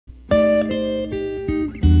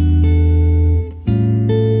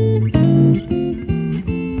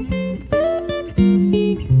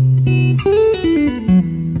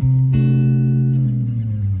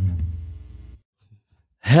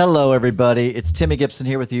Hello, everybody. It's Timmy Gibson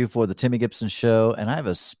here with you for the Timmy Gibson Show, and I have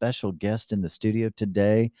a special guest in the studio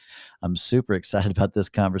today. I'm super excited about this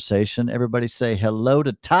conversation. Everybody say hello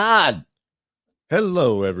to Todd.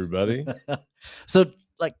 Hello, everybody. So,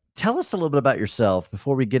 tell us a little bit about yourself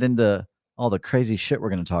before we get into all the crazy shit we're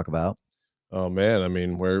going to talk about. Oh man, I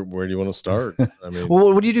mean, where do you want to start? I mean,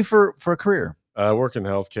 well, what do you do for a career? I work in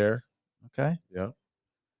healthcare. Okay. Yeah.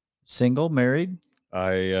 Single, married?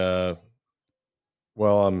 Well,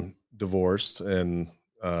 I'm divorced and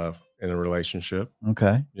in a relationship.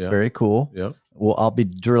 Okay. Yeah. Very cool. Yep. Well, I'll be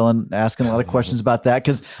asking a lot of questions about that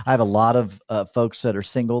because I have a lot of folks that are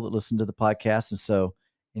single that listen to the podcast. And so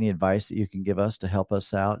any advice that you can give us to help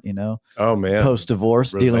us out, Oh man,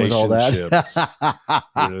 post-divorce, dealing with all that.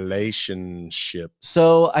 Relationships.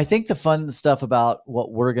 So I think the fun stuff about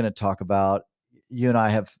what we're going to talk about, you and I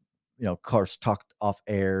have, of course, talked off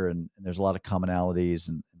air and there's a lot of commonalities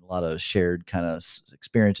and a lot of shared kind of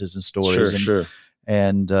experiences and stories. Sure.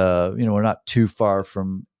 And, we're not too far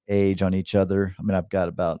from age on each other. I mean, I've got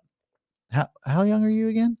about, how young are you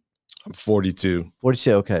again? I'm 42.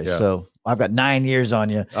 42. Okay. Yeah. So I've got 9 years on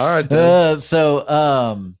you. All right. Then. So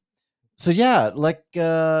yeah, let's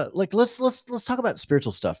talk about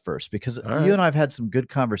spiritual stuff first, because you and I have had some good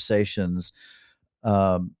conversations.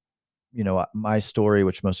 My story,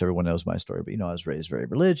 which most everyone knows my story, but I was raised very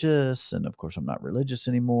religious, and of course I'm not religious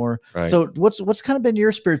anymore. Right. So what's kind of been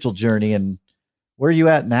your spiritual journey, and where are you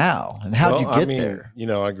at now, and how'd you get there?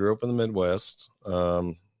 I grew up in the Midwest,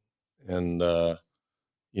 and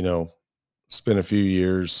spent a few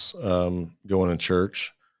years going to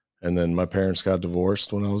church, and then my parents got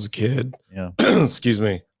divorced when I was a kid. Yeah. Excuse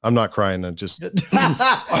me. I'm not crying. I just at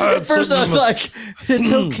first I was like,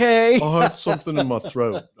 it's okay. I had something in my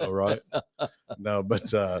throat. All right. No,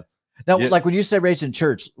 but now, like when you say raised in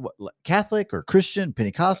church, what, Catholic or Christian,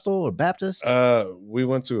 Pentecostal or Baptist? We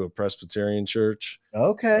went to a Presbyterian church.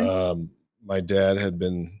 Okay. My dad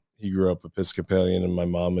he grew up Episcopalian, and my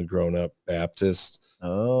mom had grown up Baptist.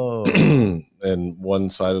 Oh. And one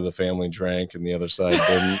side of the family drank and the other side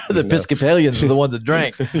didn't. The Episcopalians are the ones that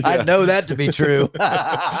drank. Yeah. I know that to be true.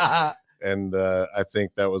 And I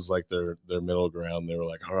think that was like their middle ground. They were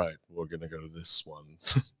like, all right, we're going to go to this one.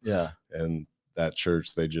 Yeah. And that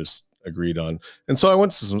church they just agreed on. And so I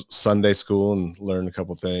went to some Sunday school and learned a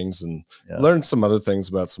couple things, and learned some other things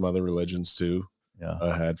about some other religions too. Yeah.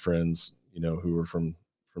 I had friends, who were from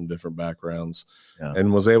different backgrounds,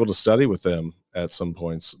 and was able to study with them at some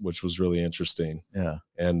points, which was really interesting. Yeah.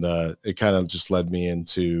 And it kind of just led me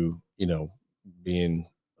into, being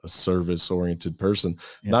a service oriented person,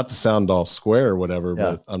 not to sound all square or whatever,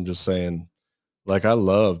 but I'm just saying, like, I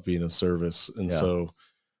love being a service. And so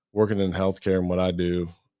working in healthcare and what I do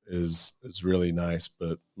is really nice,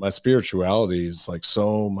 but my spirituality is like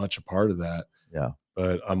so much a part of that. Yeah.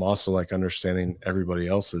 But I'm also like understanding everybody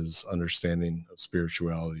else's understanding of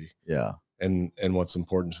spirituality. Yeah. And what's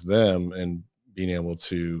important to them, and being able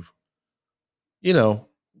to,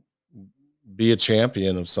 be a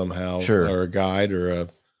champion of somehow, or a guide, or a,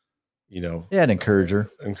 an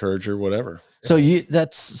encourager, whatever. So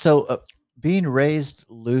being raised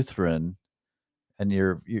Lutheran, and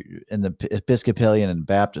you're in the Episcopalian and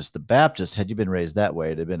Baptist. The Baptist, had you been raised that way,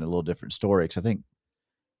 it'd have been a little different story. Because I think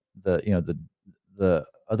the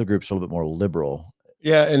other groups are a little bit more liberal.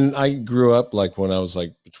 Yeah, and I grew up like when I was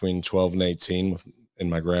like between 12 and 18 in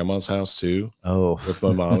my grandma's house too. Oh, with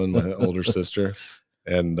my mom and my older sister,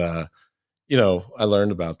 and I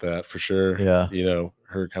learned about that for sure. Yeah,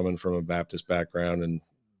 her coming from a Baptist background and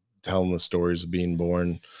telling the stories of being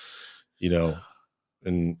born,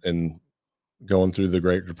 and going through the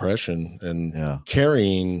Great Depression, and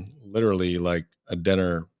carrying literally like a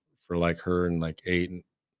dinner for like her and like 8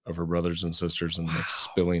 of her brothers and sisters, and like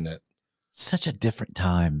spilling it. Such a different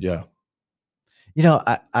time. Yeah.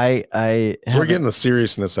 I we're getting the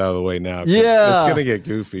seriousness out of the way now. Yeah, it's gonna get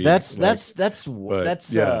goofy. That's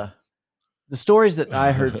the stories that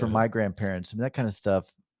I heard from my grandparents. I mean, that kind of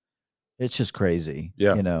stuff. It's just crazy.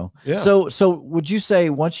 Yeah. Yeah. So would you say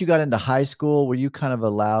once you got into high school, were you kind of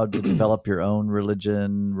allowed to develop your own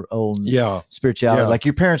religion, own spirituality? Yeah. Like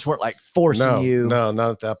your parents weren't like forcing you? No,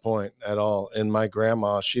 not at that point at all. And my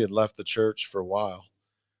grandma, she had left the church for a while.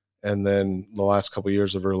 And then the last couple of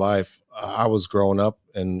years of her life, I was growing up,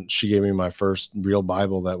 and she gave me my first real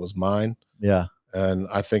Bible that was mine. Yeah. And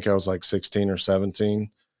I think I was like 16 or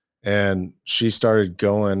 17. And she started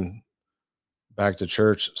going back to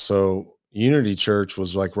church. So Unity Church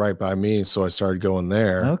was like right by me. So I started going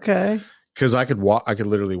there. Okay. Cause I could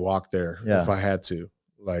literally walk there if I had to.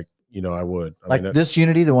 Like I would. This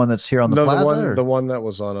Unity, the one that's here on the plaza? The one that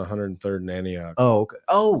was on 103rd and Antioch. Oh, okay.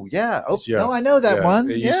 Oh, yeah. Oh, yeah. No, I know that one.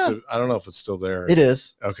 It used to, I don't know if it's still there. It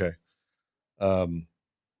is. Okay. I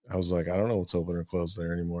was like, I don't know what's open or closed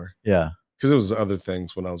there anymore. Yeah. Because it was other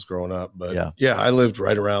things when I was growing up. But yeah, I lived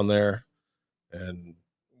right around there and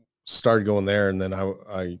started going there. And then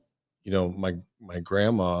I my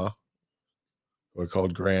grandma, who I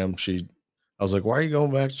called Graham, I was like, why are you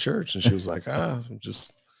going back to church? And she was like, I'm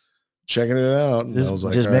just checking it out. And I was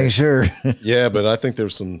like, just making sure. Yeah, but I think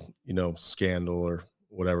there's some, scandal or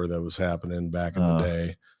whatever that was happening back in the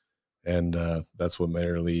day. And that's what made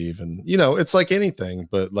her leave. And, it's like anything,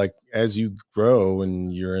 but like as you grow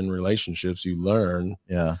and you're in relationships, you learn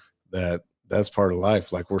that that's part of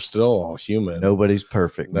life. Like we're still all human. Nobody's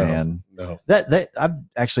perfect, man. No. That I've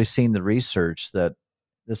actually seen the research that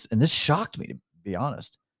this shocked me, to be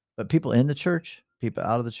honest. But people in the church, people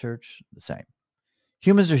out of the church, the same.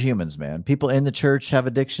 Humans are humans, man. People in the church have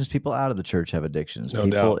addictions. People out of the church have addictions. No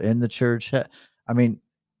people doubt. In the church,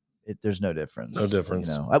 there's no difference. No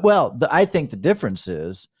difference. Well, I think the difference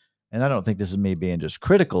is, and I don't think this is me being just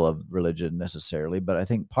critical of religion necessarily, but I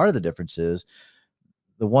think part of the difference is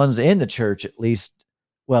the ones in the church, at least,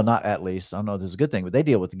 well, not at least, I don't know if this is a good thing, but they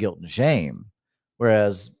deal with the guilt and shame.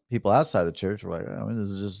 Whereas people outside the church were like, this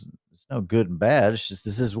is just, it's no good and bad. It's just,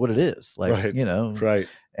 this is what it is. Like, right. Right.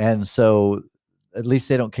 And so at least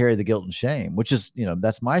they don't carry the guilt and shame, which is,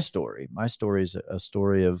 that's my story. My story is a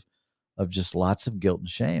story of just lots of guilt and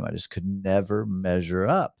shame. I just could never measure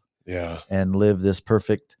up and live this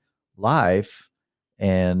perfect life.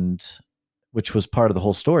 And which was part of the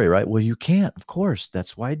whole story, right? Well, you can't, of course.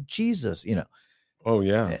 That's why Jesus, Oh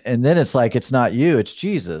yeah. And then it's like, it's not you, it's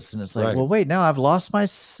Jesus. And it's like, well, wait, now I've lost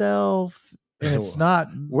myself and it's not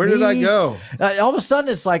Where did I go? All of a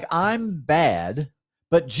sudden it's like, I'm bad,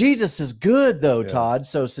 but Jesus is good though, Todd.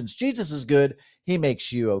 So since Jesus is good, he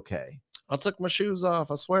makes you okay. I took my shoes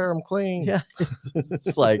off. I swear I'm clean. Yeah.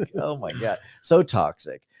 It's like, oh my God. So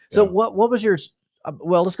toxic. So what was your,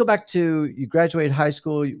 well, let's go back to, you graduated high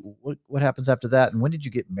school. What happens after that? And when did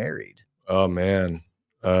you get married? Oh man.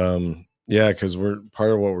 Yeah. Cause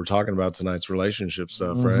part of what we're talking about tonight's relationship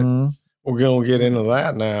stuff, right? We're going to get into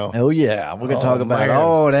that now. Oh yeah. We're going to talk about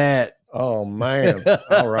all that. Oh man.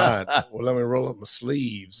 All right. Well, let me roll up my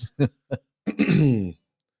sleeves.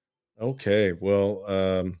 Okay.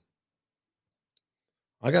 Well,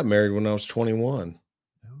 I got married when I was 21.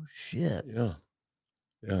 Oh shit. Yeah.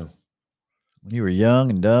 Yeah. When you were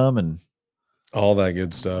young and dumb and all that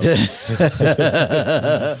good stuff.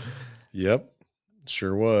 Yep.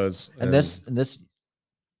 Sure was. And this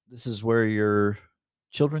is where your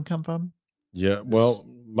children come from? Yeah. Well,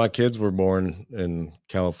 my kids were born in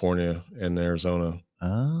California and Arizona.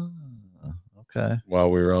 Oh, okay.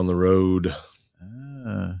 While we were on the road.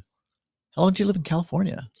 How long did you live in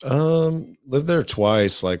California? Lived there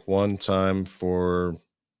twice, like one time for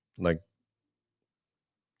like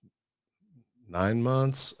 9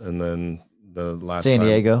 months, and then the last San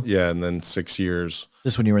Diego. Yeah, and then 6 years.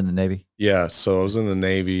 Just when you were in the Navy? Yeah, so I was in the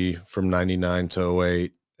Navy from 99 to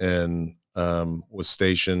 08 and was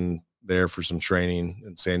stationed there for some training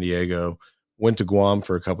in San Diego. Went to Guam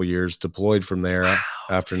for a couple years, deployed from there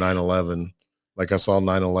after 9/11. Like I saw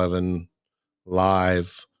 9/11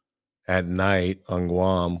 live at night on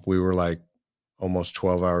Guam. We were like almost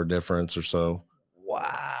 12-hour difference or so.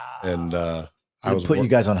 Wow. And I was putting you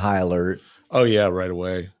guys on high alert. Oh yeah, right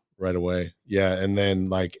away. Yeah. And then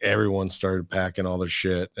like everyone started packing all their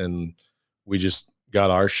shit and we just got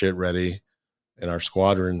our shit ready in our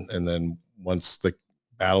squadron. And then once the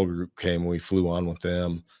battle group came, we flew on with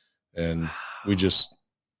them and we just,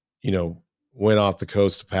 went off the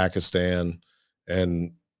coast of Pakistan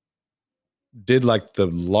and did like the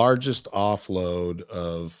largest offload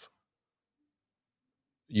of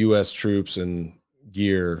U.S. troops and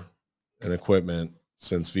gear and equipment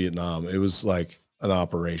since Vietnam. It was like an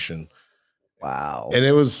operation. Wow. And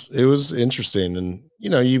it was interesting. And,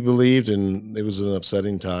 you believed, and it was an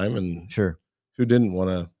upsetting time. And sure, who didn't want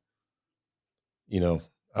to,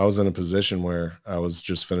 I was in a position where I was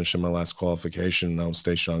just finishing my last qualification and I was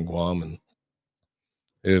stationed on Guam, and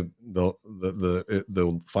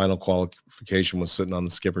the final qualification was sitting on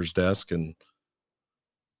the skipper's desk, and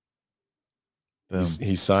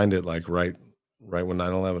he signed it like right when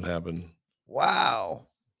 9/11 happened. Wow.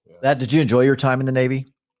 Yeah. Did you enjoy your time in the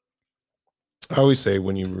Navy? I always say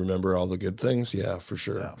when you remember all the good things, yeah, for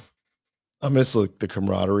sure. Yeah. I miss like the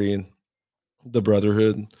camaraderie and the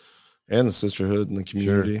brotherhood and the sisterhood and the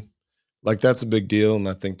community. Sure. Like that's a big deal. And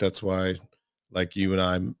I think that's why like you and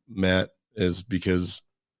I met, is because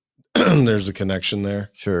there's a connection there.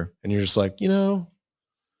 Sure. And you're just like,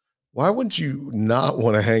 why wouldn't you not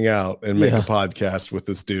want to hang out and make a podcast with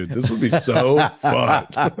this dude? This would be so fun.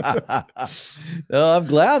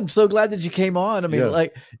 I'm so glad that you came on. I mean,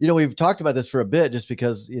 like, we've talked about this for a bit just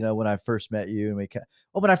because, when I first met you and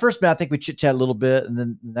when I first met, I think we chit chat a little bit. And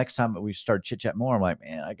then the next time we started chit chat more, I'm like,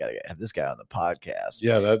 man, I got to have this guy on the podcast.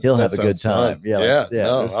 Yeah. He'll have a good time. Fun. Yeah.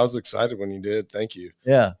 No, I was excited when you did. Thank you.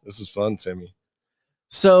 Yeah. This is fun, Timmy.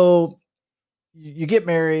 So you get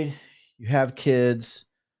married, you have kids.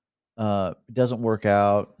 It doesn't work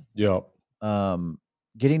out. Yep.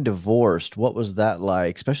 Getting divorced, what was that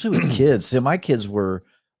like, especially with kids? So my kids were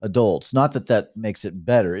adults. Not that makes it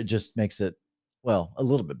better. It just makes it, a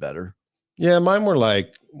little bit better. Yeah, mine were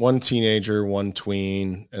like one teenager, one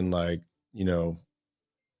tween, and like,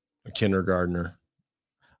 a kindergartner.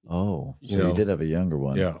 Oh, so you did have a younger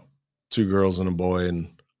one. Yeah. 2 girls and a boy.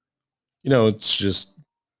 And, it's just.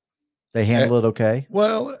 They handle it okay?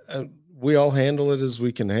 Well, we all handle it as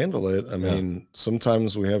we can handle it. I mean,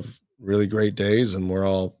 sometimes we have really great days and we're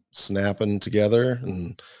all snapping together,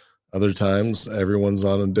 and other times everyone's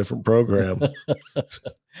on a different program.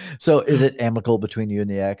 So is it amicable between you and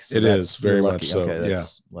the ex? It is very much so. Okay,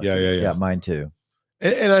 Yeah. Mine too.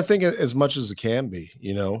 And I think as much as it can be,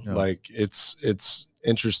 like it's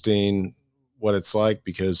interesting what it's like,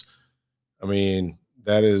 because I mean,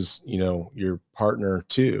 that is, your partner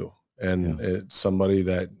too. And it's somebody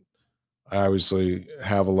that I obviously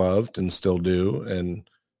have loved and still do. And,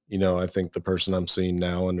 I think the person I'm seeing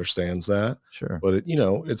now understands that. Sure. But,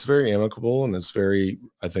 it's very amicable and it's very,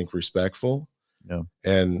 I think, respectful. Yeah.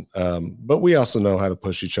 And, but we also know how to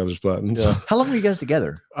push each other's buttons. Yeah. How long were you guys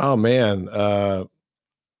together? Oh, man. I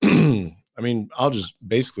mean, I'll just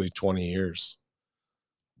basically 20 years.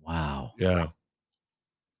 Wow. Yeah.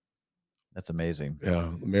 That's amazing. Yeah.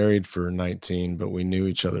 Married for 19, but we knew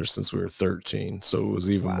each other since we were 13. So it was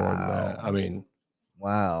even more than that. I mean,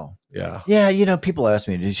 wow. Yeah. Yeah. People ask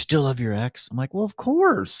me, do you still love your ex? I'm like, well, of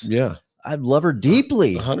course. Yeah. I love her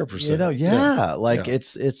deeply. 100%. Like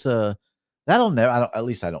it's that'll never, at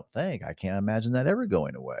least I don't think, I can't imagine that ever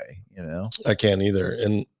going away, I can't either.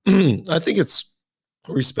 And I think it's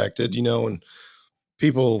respected, and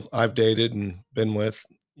people I've dated and been with,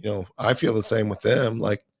 I feel the same with them.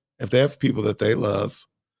 Like, if they have people that they love,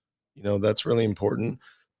 that's really important.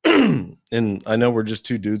 And I know we're just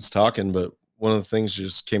 2 dudes talking, but one of the things that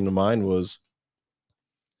just came to mind was,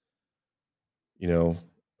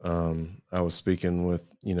 I was speaking with,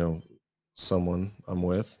 someone I'm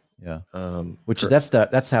with. Yeah.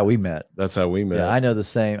 That's how we met. That's how we met. Yeah, I know the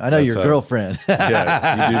same. I know your girlfriend.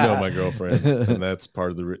 Yeah, you do know my girlfriend, and that's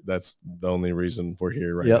part of that's the only reason we're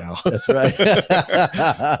here right now. That's right.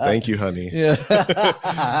 Thank you, honey.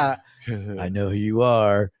 Yeah. I know who you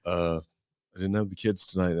are. I didn't have the kids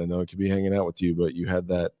tonight. I know I could be hanging out with you, but you had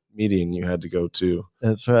that meeting you had to go to.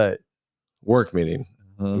 That's right. Work meeting.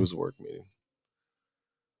 It was a work meeting.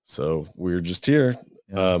 So we were just here.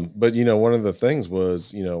 Yeah. But one of the things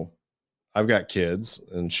was, I've got kids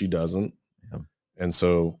and she doesn't. Yeah. And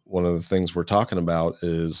so one of the things we're talking about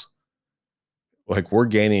is like, we're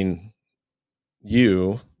gaining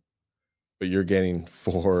you, but you're gaining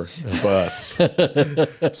 4 of us.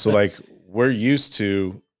 So like, we're used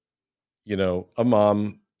to, a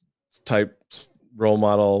mom type role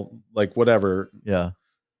model, like whatever. Yeah.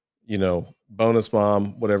 Bonus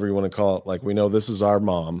mom, whatever you want to call it. Like, we know this is our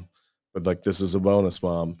mom, but like, this is a bonus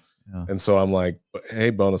mom. Yeah. And so I'm like, hey,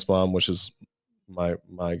 bonus mom, which is my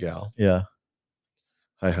gal. Yeah.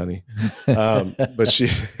 Hi, honey. But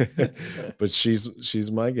she's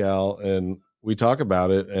my gal, and we talk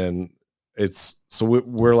about it, and so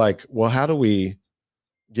we're like, well, how do we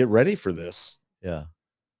get ready for this? Yeah.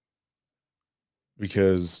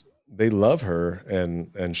 Because they love her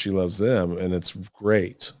and she loves them, and it's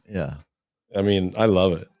great. Yeah. I mean, I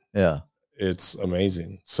love it. Yeah. It's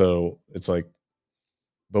amazing. So it's like,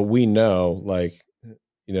 but we know, like,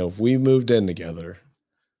 if we moved in together,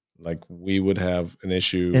 like, we would have an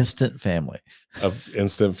issue. Instant family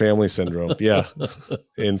syndrome. Yeah.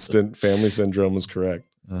 Instant family syndrome is correct.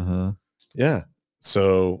 Uh-huh. Yeah.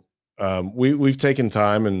 So, we've taken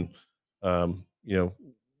time, and,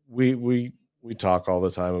 we talk all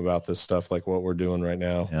the time about this stuff, like what we're doing right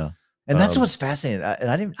now. Yeah. And that's what's fascinating.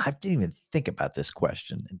 I didn't even think about this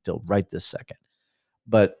question until right this second,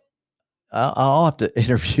 but I'll have to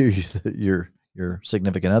interview your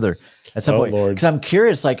significant other at some point. Because I'm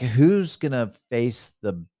curious, like, who's going to face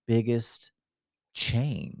the biggest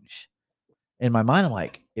change? In my mind, I'm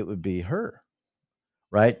like, it would be her.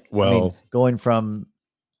 Right. Well, going from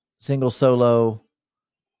single solo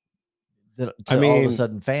to all of a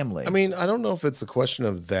sudden family. I mean, I don't know if it's a question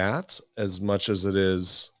of that as much as it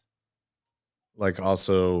is like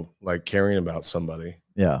also like caring about somebody.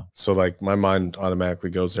 Yeah. So like my mind automatically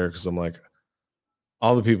goes there because I'm like,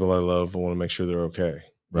 all the people I love, I want to make sure they're okay.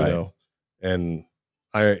 Right. You know? And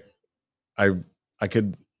I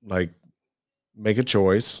could like make a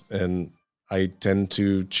choice, and I tend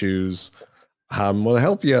to choose, I'm going to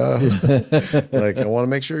help you. Like, I want to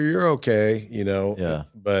make sure you're okay, you know? Yeah.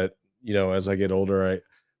 But, you know, as I get older,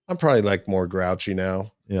 I'm probably like more grouchy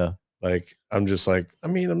now. Yeah. Like, I'm just like, I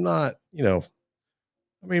mean, I'm not, you know,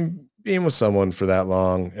 I mean, being with someone for that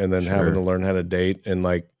long and then having to learn how to date, and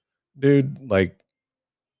like, dude, like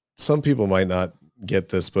some people might not get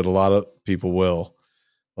this, but a lot of people will.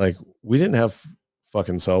 Like, we didn't have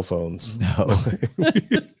fucking cell phones. No.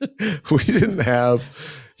 We didn't have,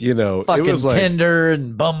 you know, fucking it was like Tinder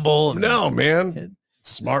and Bumble. No, man.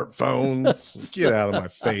 Smartphones. Get out of my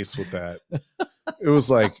face with that. It was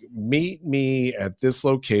like, meet me at this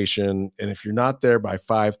location, and if you're not there by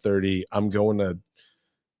 5:30, I'm going to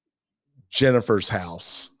Jennifer's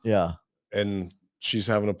house. Yeah. And she's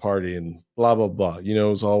having a party and blah, blah, blah. You know,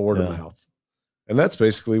 it was all word of mouth. And that's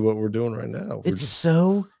basically what we're doing right now. It's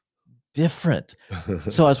so different.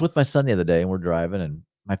 So I was with my son the other day, and we're driving, and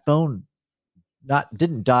my phone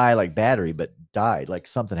didn't die like battery, but died, like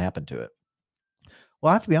something happened to it.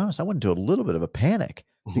 Well, I have to be honest, I went into a little bit of a panic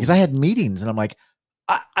because I had meetings, and I'm like,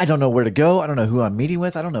 I don't know where to go. I don't know who I'm meeting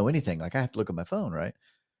with. I don't know anything. Like, I have to look at my phone, right?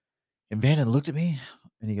 And Vannon looked at me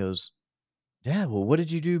and he goes, Dad, well, what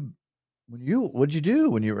did you do what'd you do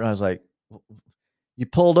when you were, I was like, you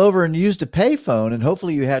pulled over and used a payphone, and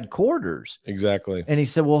hopefully you had quarters. Exactly. And he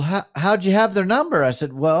said, well, how'd you have their number? I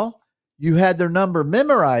said, well, you had their number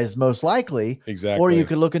memorized, most likely. Exactly. Or you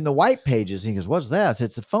could look in the white pages. And he goes, what's that? I said,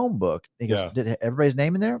 it's a phone book. He goes, did everybody's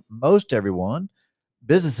name in there? Most everyone,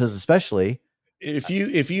 businesses especially. If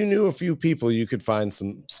you knew a few people, you could find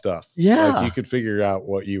some stuff. Yeah. Like, you could figure out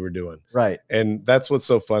what you were doing. Right. And that's what's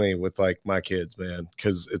so funny with like my kids, man.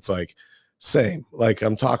 Cause it's like, same, like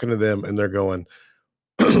I'm talking to them and they're going,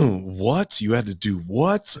 what? You had to do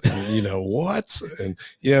what? And, you know, what? And,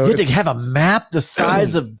 you know, you had to have a map the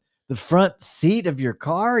size of the front seat of your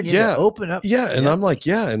car, and you had to open up. Yeah. And I'm like,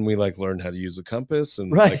 and we like learned how to use a compass,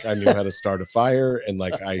 and like I knew how to start a fire, and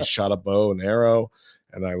like I shot a bow and arrow,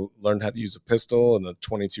 and I learned how to use a pistol and a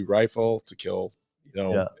 22 rifle to kill, you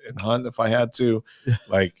know, and hunt if I had to.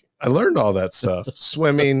 Like, I learned all that stuff,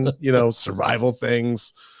 swimming, you know, survival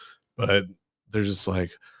things, but they're just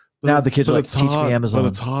like, now the kids are like, teach me Amazon. But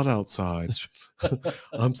it's hot outside.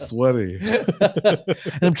 I'm sweaty.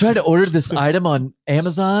 And I'm trying to order this item on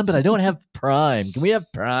Amazon, but I don't have Prime. Can we have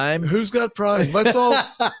Prime? Who's got Prime?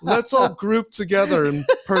 Let's all group together and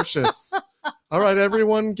purchase. All right,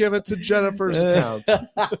 everyone give it to Jennifer's account.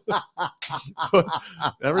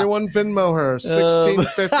 Everyone Venmo her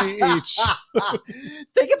 $16.50 each.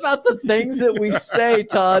 Think about the things that we say,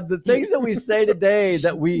 Todd. The things that we say today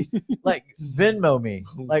that we like, Venmo me.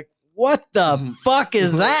 Like, what the fuck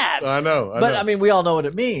is that? I know. But I mean, we all know what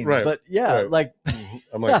it means. Right. But like,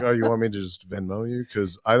 I'm like, oh, you want me to just Venmo you?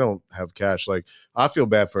 Because I don't have cash. Like, I feel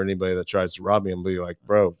bad for anybody that tries to rob me and be like,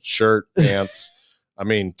 bro, shirt, pants. I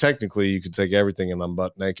mean, technically you could take everything and I'm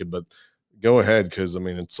butt naked, but go ahead. Cause I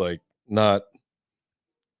mean, it's like not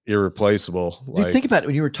irreplaceable. Like, think about it.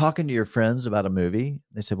 When you were talking to your friends about a movie,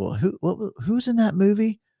 they said, well, who's in that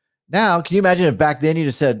movie? Now, can you imagine if back then you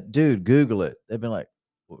just said, dude, Google it? They've been like,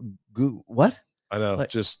 what? I know. Like,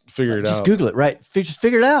 just figure it out. Just Google it, right? Just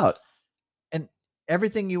figure it out. And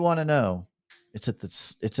everything you want to know, it's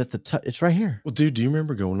right here. Well, dude, do you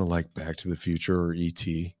remember going to like Back to the Future or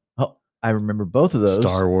E.T.? Oh, I remember both of those.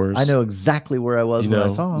 Star Wars. I know exactly where I was when I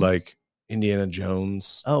saw them. Like Indiana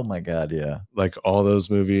Jones. Oh my God, yeah. Like all those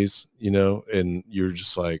movies, you know, and you're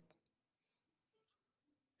just like,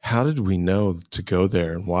 how did we know to go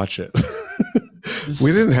there and watch it?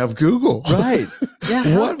 We didn't have Google. Right.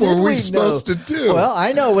 Yeah. What were we supposed to do? Well,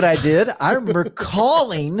 I know what I did. I remember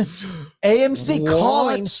calling AMC,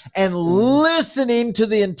 calling and listening to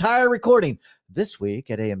the entire recording. This week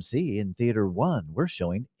at AMC in Theater 1, we're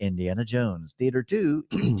showing Indiana Jones. Theater 2,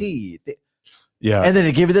 E.T. Yeah. And then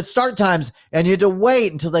it gave you the start times, and you had to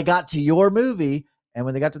wait until they got to your movie. And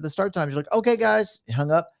when they got to the start times, you're like, okay, guys, you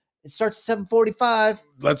hung up. It starts at 7:45.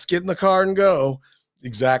 Let's get in the car and go.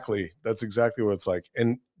 Exactly. That's exactly what it's like.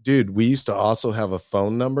 And dude, we used to also have a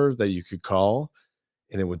phone number that you could call,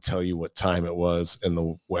 and it would tell you what time it was and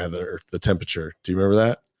the weather, the temperature. Do you remember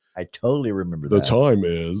that? I totally remember that. The time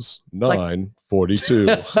is 9:42.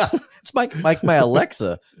 It's like my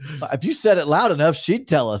Alexa. If you said it loud enough, she'd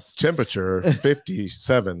tell us. Temperature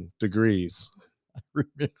 57 degrees. I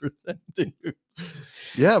remember that, dude.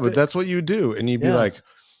 Yeah, but that's what you do. And you'd be like,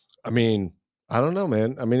 I mean, I don't know,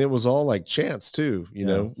 man. I mean, it was all like chance too, you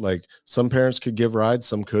know, like some parents could give rides,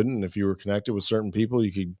 some couldn't. If you were connected with certain people,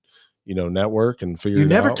 you could, network and figure it out. You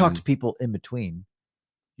never talked to people in between.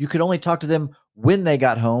 You could only talk to them when they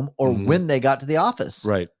got home or when they got to the office.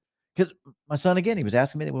 Right. Because my son, again, he was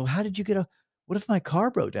asking me, well, how did you what if my car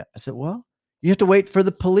broke down? I said, well, you have to wait for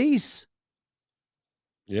the police.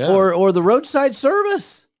 Yeah. Or the roadside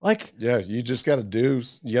service. Like, yeah, you just got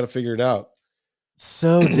to figure it out.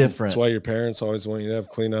 So different. That's why your parents always want you to have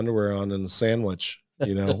clean underwear on and a sandwich, on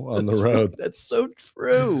the road. That's so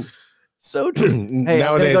true. So true. Hey, nowadays,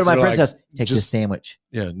 I'm gonna go to my friend's house. Take this sandwich.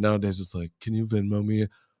 Yeah. Nowadays it's like, can you Venmo me?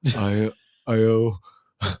 I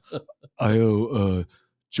owe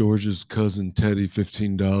George's cousin Teddy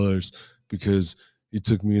 $15 because he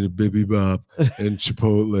took me to Bibi Bop and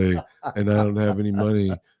Chipotle, and I don't have any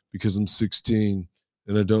money because I'm 16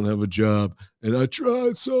 and I don't have a job, and I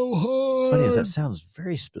tried so hard. What's funny is that sounds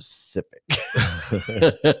very specific.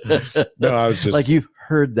 No, I was just like you've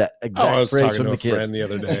heard that exact I was phrase talking from to the a kids. friend the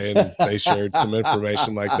other day, and they shared some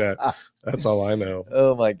information like that. That's all I know.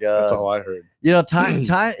 Oh my God. That's all I heard. Time.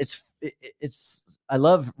 It's. I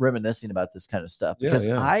love reminiscing about this kind of stuff because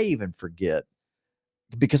I even forget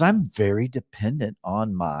because I'm very dependent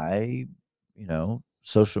on my,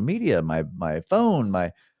 social media, my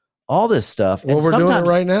phone, all this stuff. Well, we're doing it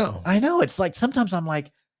right now. I know. It's like sometimes I'm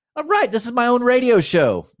like, all right, this is my own radio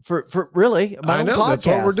show for really my own podcast. That's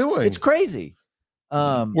what we're doing. It's crazy.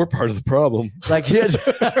 We're part of the problem. Like, because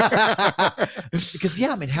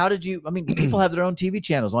how did you? People have their own TV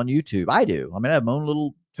channels on YouTube. I do. I have my own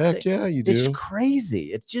little. Heck yeah, you do. It's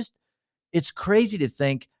crazy. It's crazy to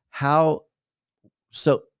think how.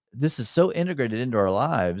 So this is so integrated into our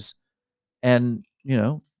lives, and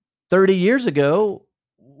 30 years ago,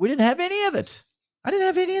 we didn't have any of it. I didn't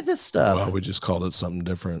have any of this stuff. Well, we just called it something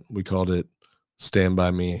different. We called it Stand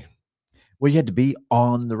By Me. Well, you had to be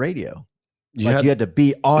on the radio. You had to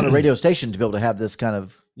be on a radio station to be able to have this kind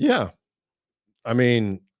of. Yeah.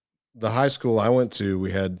 The high school I went to,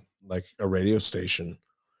 we had like a radio station,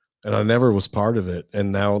 and I never was part of it.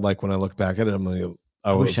 And now, like, when I look back at it,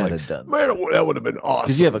 I wish I had done. Man, that would have been awesome.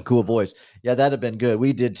 Because you have a cool voice. Yeah, that'd have been good.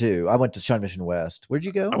 We did too. I went to Shawnee Mission West. Where'd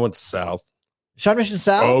you go? I went to South. Shawnee Mission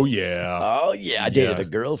South? Oh, yeah. Oh, yeah. I dated a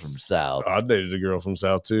girl from South. I dated a girl from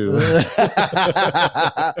South, too.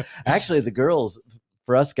 Actually, the girls,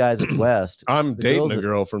 for us guys at West. I'm dating a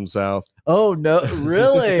girl from South. Oh, no.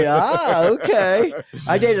 Really? Okay.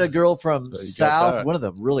 I dated a girl from South. One of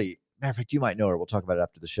them really, matter of fact, you might know her. We'll talk about it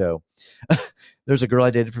after the show. There's a girl I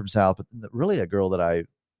dated from South, but really a girl that I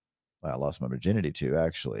lost my virginity to,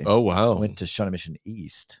 actually. Oh, wow. I went to Shawnee Mission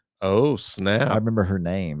East. Oh, snap. I remember her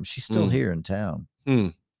name. She's still here in town.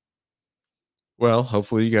 Well,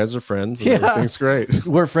 hopefully you guys are friends and everything's great.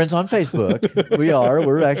 We're friends on Facebook. We are.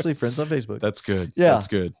 We're actually friends on Facebook. That's good. Yeah. That's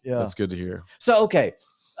good. Yeah. That's good to hear. So, okay.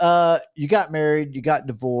 You got married, you got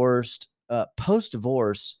divorced,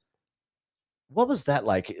 post-divorce. What was that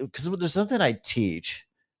like? Because there's something I teach.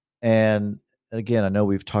 And again, I know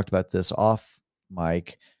we've talked about this off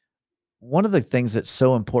mic. One of the things that's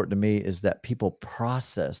so important to me is that people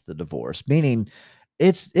process the divorce, meaning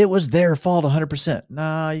it was their fault 100%.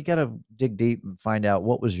 Nah, you got to dig deep and find out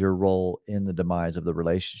what was your role in the demise of the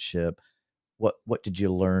relationship. What did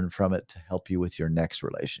you learn from it to help you with your next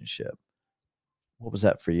relationship? What was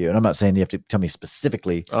that for you? And I'm not saying you have to tell me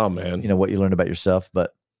specifically. Oh man, what you learned about yourself,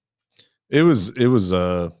 but it was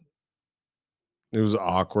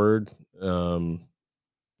awkward.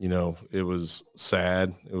 It was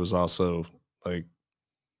sad. It was also like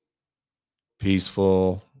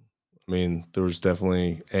peaceful. There was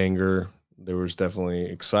definitely anger. There was definitely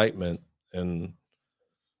excitement, and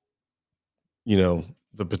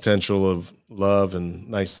the potential of love and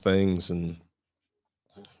nice things, and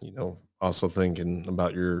also thinking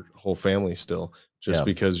about your whole family still. Just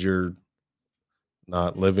because you're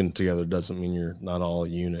not living together doesn't mean you're not all a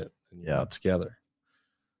unit and you're not together.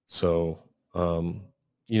 So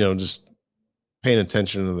just paying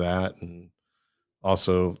attention to that, and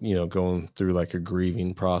also, going through like a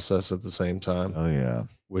grieving process at the same time. Oh yeah.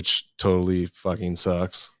 Which totally fucking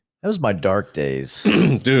sucks. That was my dark days.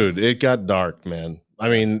 Dude, it got dark, man.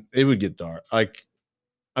 It would get dark. I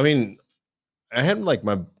had like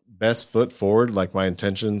my best foot forward, like my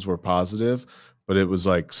intentions were positive, but it was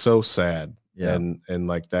like so sad. Yeah. And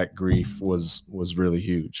like that grief was really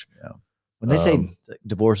huge. Yeah. When they say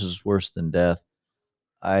divorce is worse than death,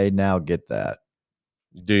 I now get that.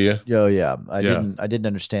 Do you? Oh yeah. I didn't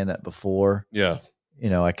understand that before. Yeah.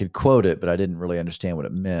 I could quote it, but I didn't really understand what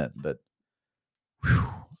it meant. But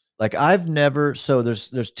Like I've never, so there's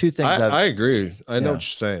two things. I agree. I know what you're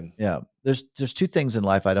saying. Yeah. There's two things in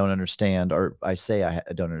life I don't understand, or I say I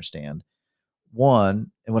don't understand.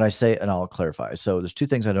 One, and when I say, and I'll clarify. So there's two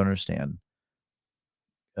things I don't understand: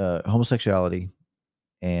 homosexuality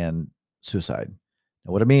and suicide.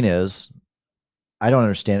 Now, what I mean is, I don't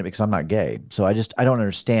understand it because I'm not gay. So I don't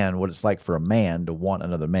understand what it's like for a man to want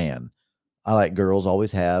another man. I like girls,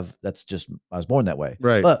 always have. That's just, I was born that way.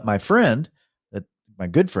 Right. But my friend, my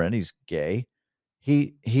good friend, he's gay.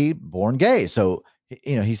 He born gay. So,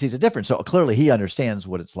 he sees a difference. So clearly he understands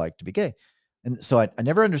what it's like to be gay. And so I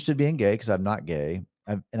never understood being gay because I'm not gay.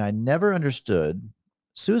 And I never understood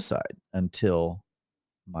suicide until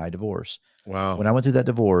my divorce. Wow. When I went through that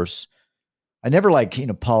divorce, I never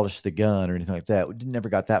polished the gun or anything like that. We never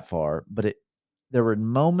got that far, but there were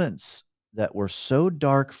moments that were so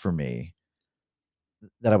dark for me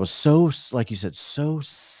that I was so, like you said, so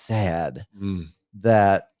sad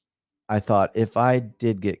that I thought if I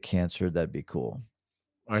did get cancer, that'd be cool.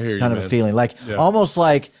 I hear you. Kind of a feeling almost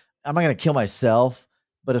like, I'm not going to kill myself,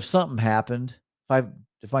 but if something happened,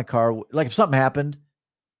 if my car, if something happened,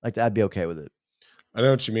 like I'd be okay with it. I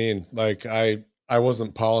know what you mean. Like I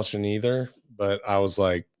wasn't polishing either, but I was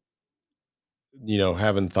like,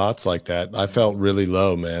 having thoughts like that. I felt really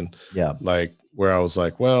low, man. Yeah. Like where I was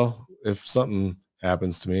like, well, if something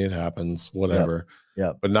happens to me, it happens, whatever.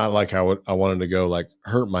 Yeah. But not like I wanted to go like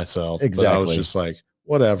hurt myself. Exactly. But I was just like,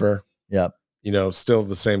 whatever. Yeah. Still at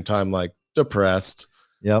the same time, like depressed.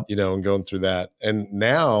 Yep. And going through that. And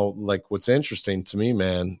now, like, what's interesting to me,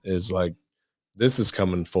 man, is like, this is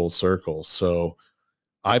coming full circle. So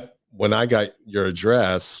when I got your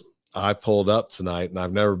address, I pulled up tonight and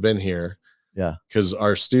I've never been here. Yeah. Because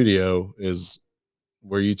our studio is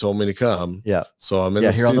where you told me to come. Yeah. So I'm in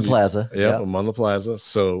the here on the plaza. Yep, I'm on the plaza.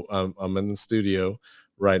 So I'm in the studio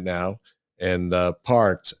right now and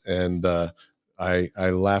parked. And I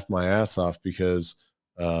laughed my ass off because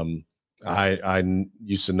I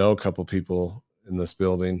used to know a couple people in this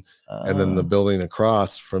building, and then the building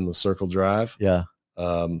across from the Circle Drive. Yeah.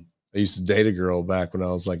 I used to date a girl back when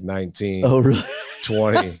I was like 19. Oh, really?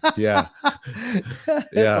 20. Yeah.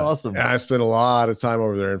 That's awesome. And I spent a lot of time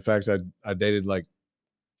over there. In fact, I dated like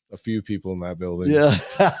a few people in that building. Yeah.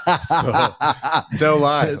 So no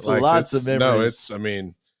lie. It's lots of memories. No, I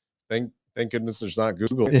mean, thank goodness there's not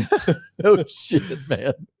Google. Yeah. Oh shit,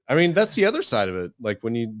 man. I mean, that's the other side of it. Like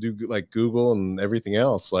when you do like Google and everything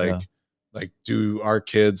else, like do our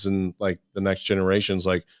kids and like the next generations,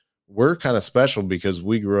 like we're kind of special because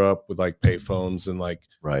we grew up with like pay phones and like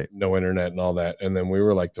no internet and all that. And then we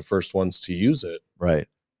were like the first ones to use it. Right.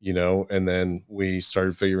 And then we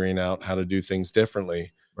started figuring out how to do things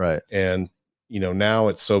differently. Right. And, now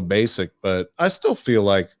it's so basic, but I still feel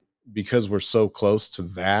like because we're so close to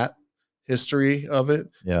that history of it,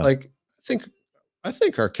 like I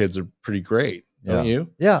think our kids are pretty great. Don't you?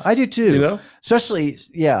 Yeah, I do too. Especially,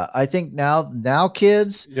 I think now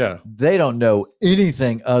kids, they don't know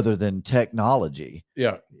anything other than technology.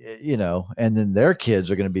 Yeah. And then their kids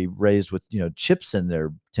are going to be raised with, chips in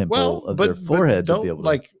their temple of their forehead to be able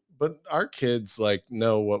to but our kids like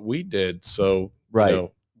know what we did. So,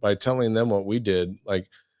 by telling them what we did, like,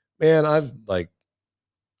 man, I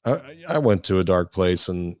went to a dark place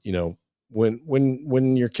and,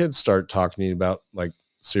 when your kids start talking to you about like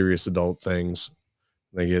serious adult things,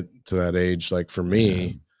 they get to that age. Like for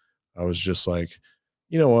me, I was just like,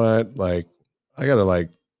 you know what? Like I got to like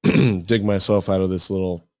dig myself out of this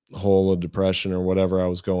little hole of depression or whatever I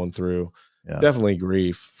was going through. Yeah. Definitely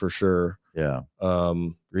grief for sure. Yeah.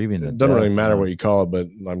 Grieving. It doesn't really matter what you call it, but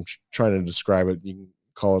I'm trying to describe it. You can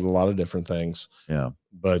call it a lot of different things. Yeah.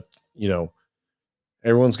 But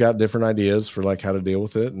everyone's got different ideas for like how to deal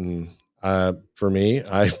with it. And for me,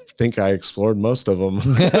 I think I explored most of them.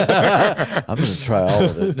 I'm going to try all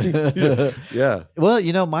of it. Yeah.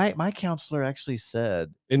 Well, my counselor actually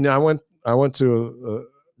said, and I went to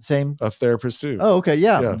a therapist too. Oh, okay.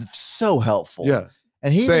 Yeah. So helpful. Yeah.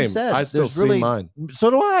 And he even said, I still see mine. So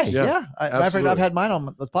do I. Yeah. Matter of fact, I've had mine on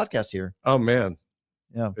the podcast here. Oh man.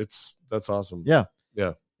 Yeah. That's awesome. Yeah.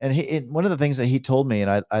 Yeah. And one of the things that he told me,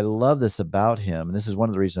 and I love this about him, and this is one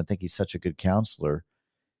of the reasons I think he's such a good counselor,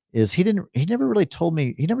 is he never told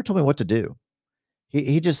me what to do.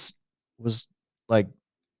 He just was like,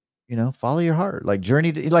 follow your heart, like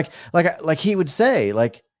journey to, like he would say,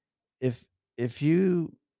 like, if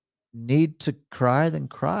you need to cry, then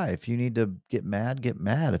cry. If you need to get mad, get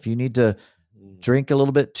mad. If you need to drink a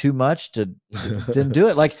little bit too much then do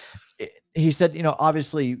it. Like he said,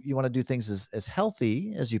 obviously you want to do things as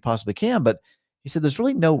healthy as you possibly can, but he said, there's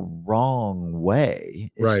really no wrong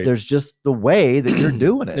way. Right. There's just the way that you're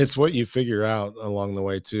doing it. It's what you figure out along the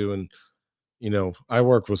way too. And, I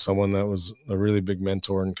worked with someone that was a really big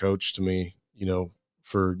mentor and coach to me,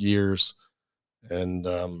 for years. And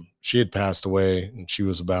she had passed away and she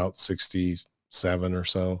was about 67 or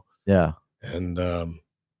so. Yeah. And,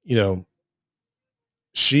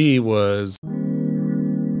 she was.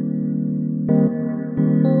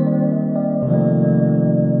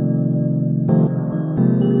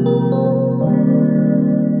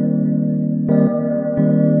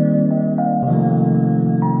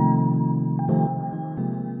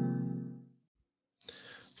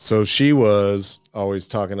 So she was always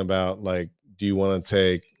talking about, like, do you want to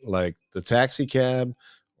take like the taxi cab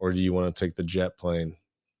or do you want to take the jet plane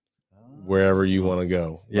wherever you want to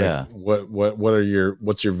go? Yeah. Like,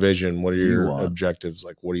 what's your vision? What are your objectives?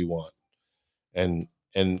 Like, what do you want? And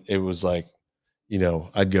it was like,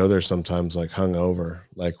 I'd go there sometimes like hungover,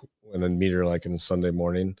 like when I'd meet her like in a Sunday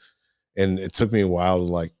morning. And it took me a while to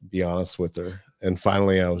like be honest with her. And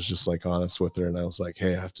finally I was just like honest with her. And I was like,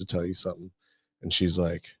 hey, I have to tell you something. And she's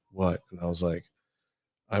like, what? And I was like,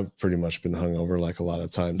 I've pretty much been hungover like a lot of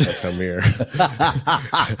times I come here.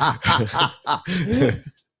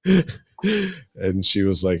 And she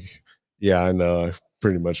was like, yeah, I know. I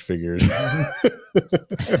pretty much figured.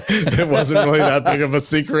 It wasn't really that big of a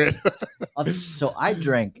secret. So I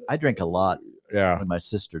drank a lot. Yeah. When my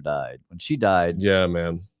sister died. When she died. Yeah,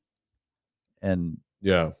 man. And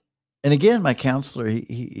yeah. And again, my counselor,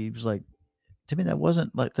 he was like, Timmy, that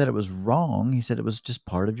wasn't like that it was wrong. He said it was just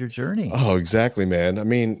part of your journey. Oh, exactly, man. I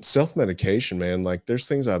mean, self-medication, man. Like there's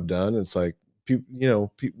things I've done. It's like,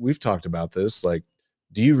 we've talked about this. Like,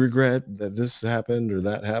 do you regret that this happened or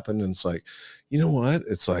that happened? And it's like, you know what?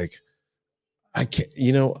 It's like, I can't,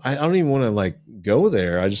 I don't even want to like go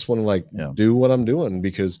there. I just want to like do what I'm doing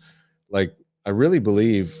because like, I really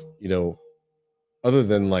believe, other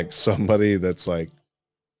than like somebody that's like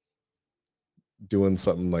doing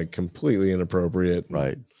something like completely inappropriate,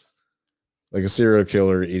 right? Like a serial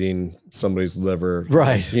killer eating somebody's liver,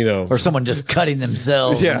 right? Or someone just cutting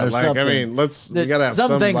themselves. Yeah, like something. I mean, we gotta have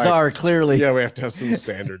some things like, are clearly. Yeah, we have to have some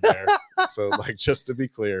standard there. So, like, just to be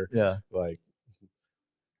clear, like,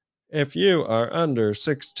 if you are under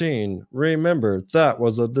 16, remember that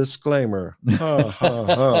was a disclaimer. Ha,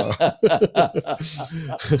 ha,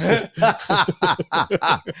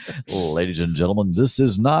 ha. Ladies and gentlemen, this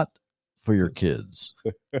is not for your kids.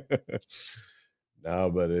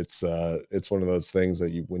 No, but it's one of those things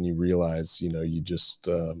that when you realize, you just,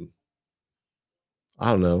 I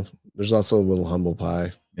don't know. There's also a little humble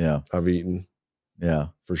pie. Yeah. I've eaten. Yeah,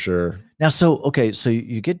 for sure. Now, so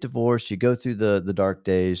you get divorced, you go through the dark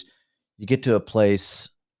days, you get to a place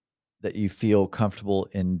that you feel comfortable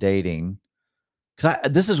in dating. Because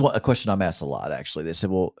this is a question I'm asked a lot, actually. They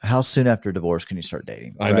said, well, how soon after divorce can you start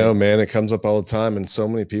dating? I know, man. It comes up all the time. And so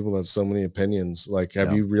many people have so many opinions. Like,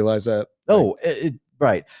 have you realized that? Oh,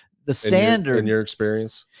 right. The standard. In your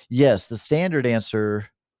experience? Yes. The standard answer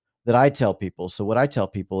that I tell people. So what I tell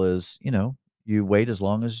people is, you wait as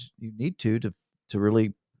long as you need to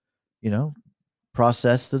really,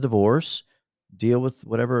 process the divorce, deal with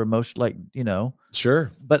whatever emotion,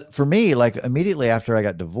 Sure. But for me, like immediately after I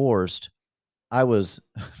got divorced, I was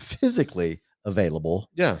physically available.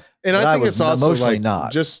 Yeah. And I think it's also emotionally like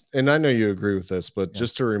not. And I know you agree with this, but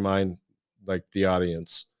just to remind like the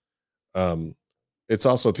audience, it's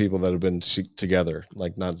also people that have been together,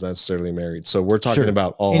 like not necessarily married. So we're talking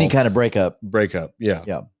about any kind of breakup. Yeah.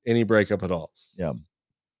 Yeah. Any breakup at all. Yeah.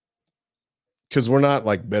 Because we're not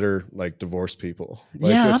like bitter, like divorced people.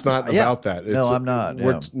 Like it's not about that. It's, I'm not.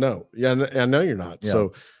 No. Yeah. I know you're not. Yeah.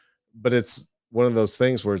 So, but it's one of those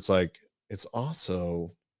things where it's like, it's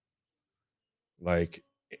also like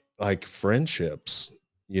friendships,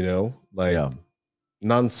 like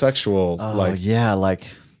non-sexual, like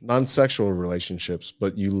non-sexual relationships,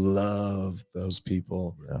 but you love those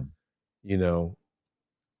people. Yeah.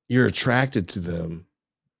 You're attracted to them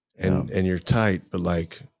and you're tight, but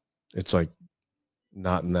like, it's like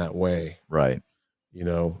not in that way. Right.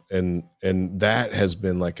 And that has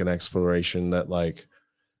been like an exploration that like,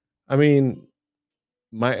 I mean,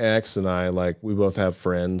 my ex and I, like, we both have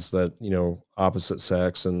friends that, opposite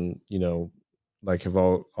sex and, like have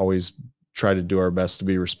always tried to do our best to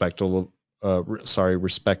be respectable of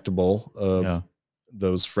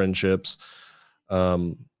those friendships.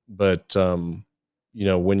 But when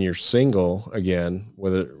you're single again,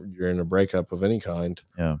 whether you're in a breakup of any kind,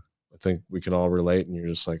 I think we can all relate. And you're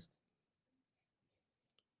just like,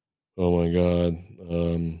 oh my God,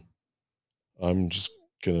 I'm just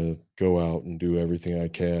gonna go out and do everything I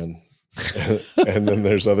can. And then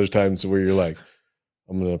there's other times where you're like,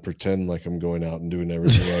 I'm going to pretend like I'm going out and doing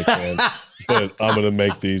everything I can, but I'm going to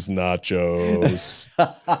make these nachos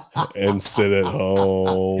and sit at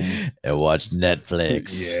home and watch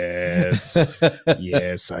Netflix. Yes.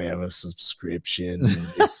 Yes, I have a subscription.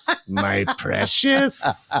 It's my precious.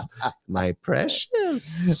 My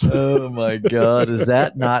precious. Oh my God. Is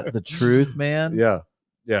that not the truth, man? Yeah.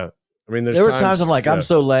 Yeah. I mean, there were times I'm like, I'm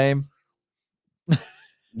so lame.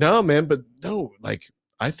 No, man, but no, like,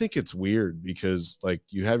 I think it's weird because like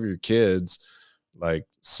you have your kids like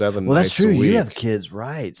 7 well, nights that's true. a week. You have kids,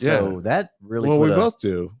 right? So that really we both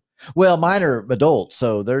do. Well, mine are adults,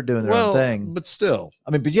 so they're doing their own thing. But still.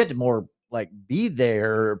 I mean, but you had to more like be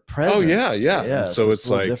there present. Oh, yeah. So it's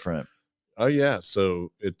like different. Oh, yeah.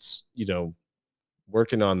 So it's,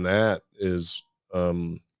 working on that is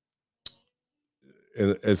in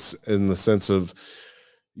the sense of,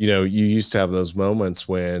 you used to have those moments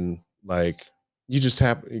when like you just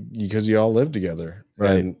have because you all live together,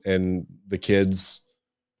 right? And the kids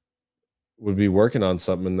would be working on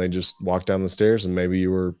something and they just walk down the stairs and maybe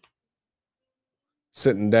you were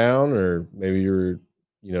sitting down or maybe you were,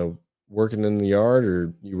 working in the yard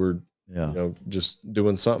or you were, just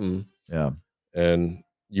doing something. Yeah. And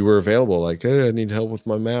you were available like, hey, I need help with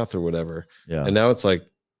my math or whatever. Yeah. And now it's like,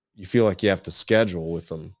 you feel like you have to schedule with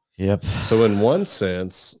them. Yep. So in one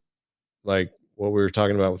sense, like what we were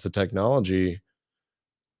talking about with the technology,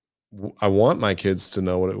 I want my kids to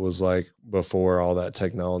know what it was like before all that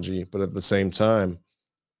technology. But at the same time,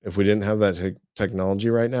 if we didn't have that technology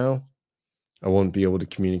right now, I wouldn't be able to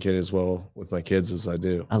communicate as well with my kids as I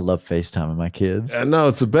do. I love FaceTiming my kids. I know,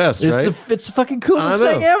 it's the best, right? It's the fucking coolest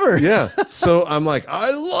thing ever. Yeah. So I'm like,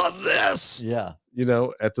 I love this. Yeah.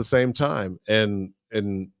 At the same time. And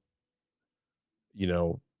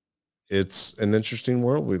it's an interesting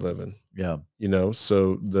world we live in. Yeah.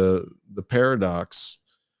 So the paradox,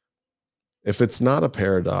 if it's not a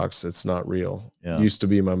paradox, it's not real. Yeah. Used to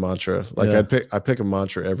be my mantra. Like I pick a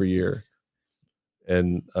mantra every year.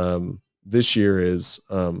 And this year is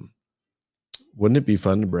wouldn't it be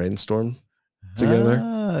fun to brainstorm together?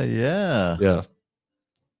 Yeah. Yeah.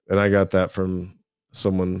 And I got that from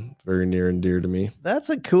someone very near and dear to me. That's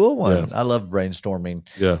a cool one. Yeah. I love brainstorming.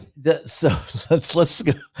 Yeah. So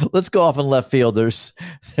let's go off in left field. There's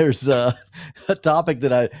a topic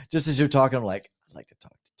that I just as you're talking, I'm like, I'd like to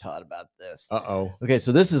talk to Todd about this. Okay,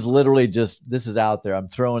 so this is literally this is out there. I'm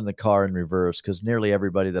throwing the car in reverse because nearly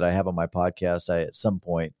everybody that I have on my podcast, I at some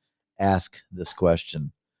point ask this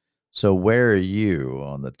question. So where are you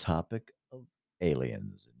on the topip of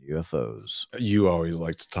aliens and UFOs? You always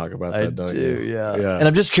like to talk about that, don't you? Yeah. And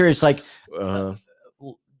I'm just curious, like, do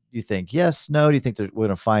you think yes, no? Do you think that we're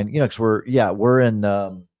gonna find, because we're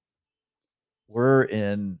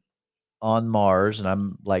in on Mars, and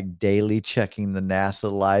I'm like daily checking the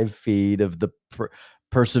NASA live feed of the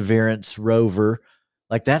Perseverance rover.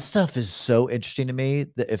 Like that stuff is so interesting to me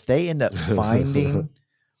that if they end up finding,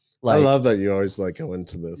 I love that you always like go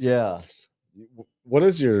into this. Yeah. What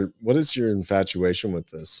is your infatuation with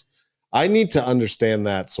this? I need to understand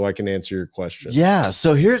that so I can answer your question. Yeah.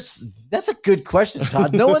 So that's a good question,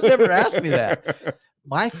 Todd. No one's ever asked me that.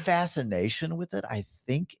 My fascination with it, I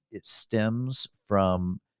think it stems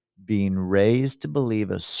from being raised to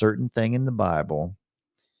believe a certain thing in the Bible,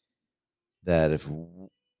 that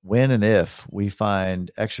when and if we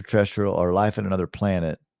find extraterrestrial or life on another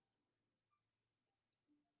planet,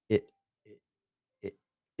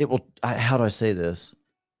 it will, how do I say this?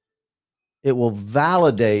 It will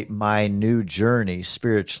validate my new journey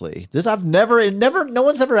spiritually. No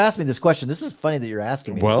one's ever asked me this question. This is funny that you're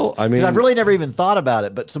asking me. Well, I mean, I've really never even thought about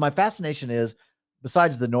it. But so my fascination is,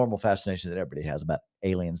 besides the normal fascination that everybody has about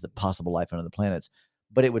aliens, the possible life on other planets,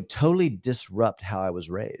 but it would totally disrupt how I was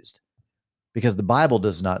raised, because the Bible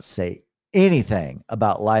does not say anything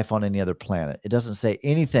about life on any other planet. It doesn't say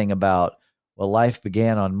anything about, well, life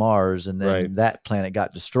began on Mars and then that planet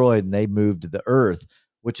got destroyed and they moved to the Earth,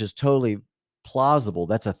 which is totally plausible.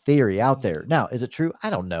 That's a theory out there. Now, is it true?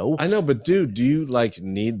 I don't know. I know, but dude, do you like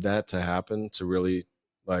need that to happen to really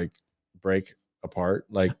like break apart?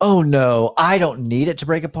 Like, oh no, I don't need it to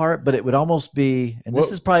break apart, but it would almost be, and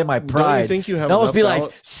this is probably my pride. Don't you think you have almost be like,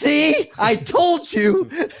 see, I told you.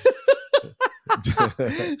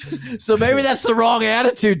 So maybe that's the wrong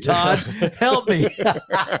attitude, Todd. Help me.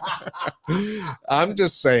 I'm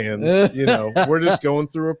just saying, we're just going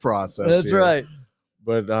through a process. That's here. Right.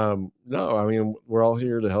 But no, I mean, we're all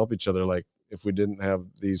here to help each other. Like, if we didn't have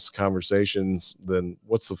these conversations, then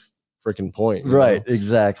what's the freaking point? Right. Know?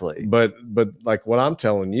 Exactly. But like what I'm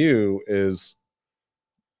telling you is,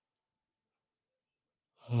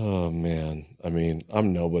 Oh man, I mean,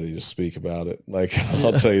 I'm nobody to speak about it. Like,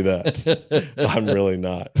 I'll tell you that. I'm really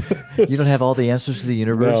not. You don't have all the answers to the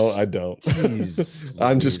universe? No, I don't. Jeez,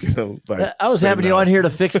 I'm just gonna like. I was having you on here to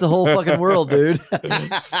fix the whole fucking world, dude.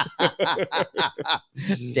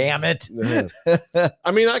 Damn it. Yeah.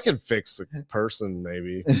 I mean, I could fix a person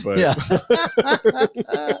maybe, but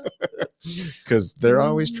because they're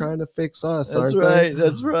always trying to fix us. That's aren't right. They?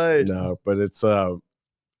 That's right. No, but it's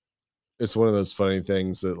one of those funny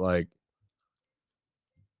things that like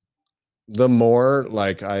the more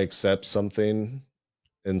like I accept something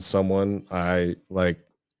in someone I like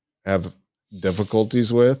have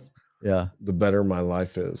difficulties with, yeah, the better my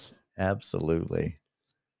life is. Absolutely.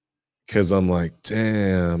 Because I'm like,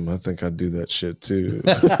 damn, I think I'd do that shit too.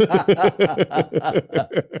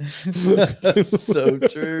 That's so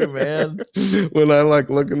true, man. When I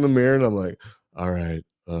like look in the mirror and I'm like, all right,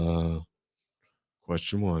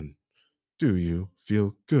 question 1. Do you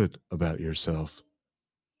feel good about yourself?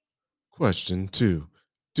 Question 2.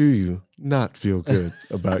 Do you not feel good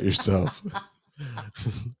about yourself?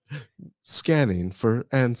 Scanning for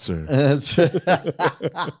answer. That's right.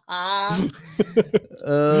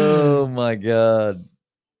 Oh my God.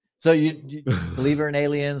 So you believer in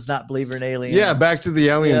aliens, not believer in aliens? Yeah, back to the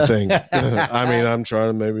alien thing. I mean, I'm trying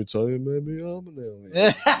to maybe tell you maybe I'm an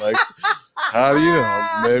alien. Like, how do you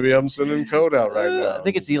know? Maybe I'm sending code out right now. I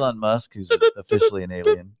think it's Elon Musk who's officially an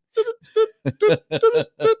alien.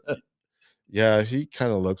 Yeah, he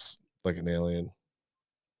kind of looks like an alien.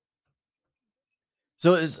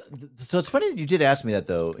 So it's funny that you did ask me that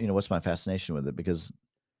though. You know, what's my fascination with it? Because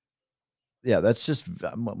yeah, that's just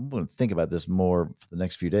I'm going to think about this more for the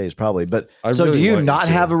next few days, probably. But so, really do you not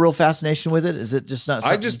have a real fascination with it? Is it just not?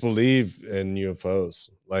 I just believe in UFOs.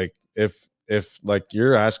 Like if like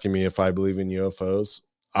you're asking me if I believe in UFOs,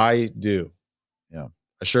 I do. Yeah,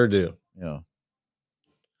 I sure do. Yeah,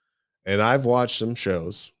 and I've watched some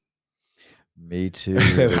shows. Me too.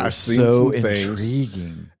 And I've seen some intriguing.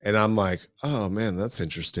 Things, and I'm like, oh man, that's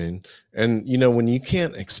interesting. And you know, when you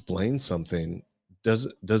can't explain something, does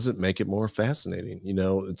it make it more fascinating? You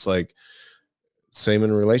know, it's like same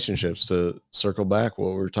in relationships. To circle back what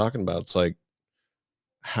we were talking about, it's like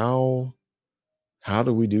how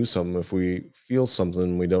do we do something if we feel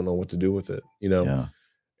something we don't know what to do with it? You know, yeah.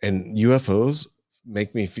 And UFOs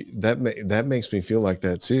make me feel that makes me feel like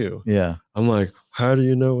that too. Yeah, I'm like, how do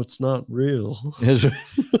you know it's not real?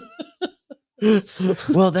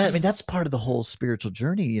 Well, that's part of the whole spiritual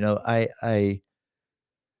journey. You know, I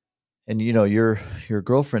and you know, your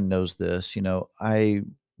girlfriend knows this. You know, I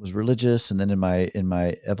was religious, and then in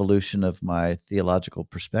my evolution of my theological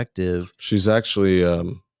perspective, she's actually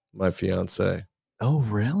my fiance. Oh,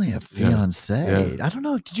 really? A fiance? Yeah. I don't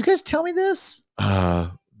know. Did you guys tell me this?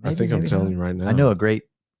 I think I'm telling you right now. I know a great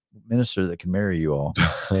minister that can marry you all.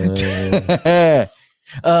 We're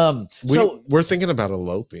thinking about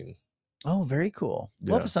eloping. Oh, very cool.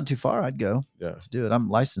 Well, if it's not too far, I'd go. Yeah, let's do it. I'm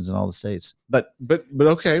licensed in all the states, but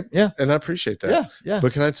okay. Yeah, and I appreciate that. Yeah.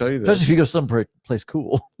 But can I tell you this? Especially if you go someplace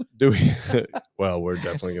cool. Do we? Well, we're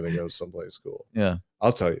definitely going to go someplace cool. Yeah,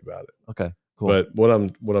 I'll tell you about it. Okay, cool. But what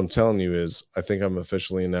I'm telling you is, I think I'm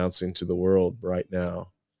officially announcing to the world right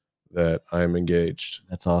now that I'm engaged.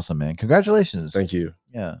 That's awesome, man. Congratulations. Thank you.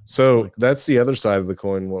 Yeah. So really cool. That's the other side of the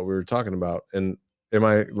coin. What we were talking about. And am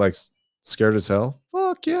I like scared as hell?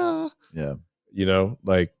 Fuck yeah. Yeah. You know,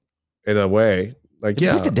 like in a way, like,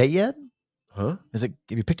 have you picked a date yet? Huh? Have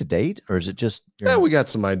you picked a date, or is it just? Yeah, we got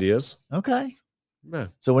some ideas. Okay. Yeah.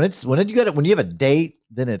 So when you have a date,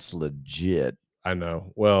 then it's legit. I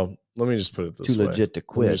know. Well, let me just put it this way. Too legit to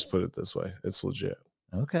quit. Let me just put it this way. It's legit.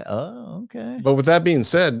 Okay. Oh, okay. But with that being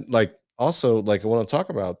said, like also like I want to talk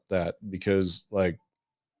about that because like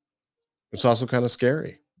it's also kind of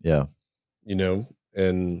scary. Yeah. You know,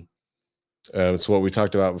 and it's what we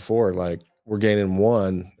talked about before. Like we're gaining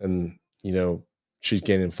 1 and you know, she's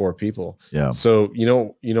gaining 4 people. Yeah. So, you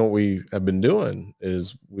know what we have been doing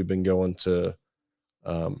is we've been going to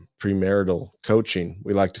premarital coaching.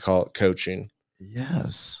 We like to call it coaching.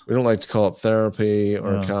 Yes. We don't like to call it therapy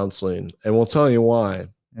or counseling. And we'll tell you why.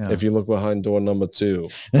 Yeah. If you look behind door number 2.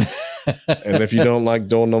 And if you don't like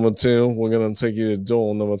door number 2, we're going to take you to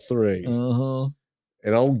door number 3. Uh-huh.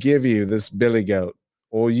 And I'll give you this billy goat,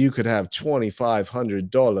 or you could have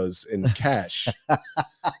 $2,500 in cash.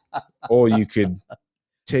 Or you could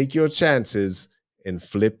take your chances and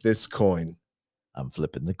flip this coin. I'm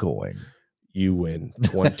flipping the coin. You win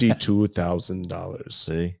 $22,000.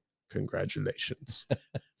 See? Congratulations.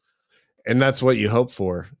 And that's what you hope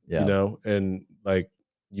for, yeah. You know, and like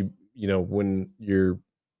you know, when you're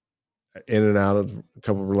in and out of a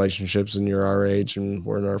couple of relationships and you're our age and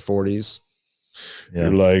we're in our 40s,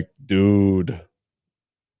 You're like, dude.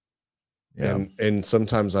 Yeah. And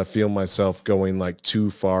sometimes I feel myself going like too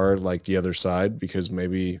far, like the other side, because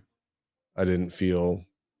maybe I didn't feel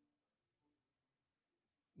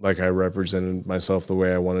like I represented myself the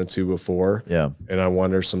way I wanted to before. Yeah. And I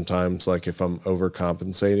wonder sometimes like if I'm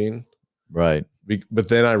overcompensating. Right. But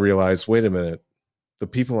then I realized, wait a minute, the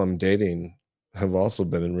people I'm dating have also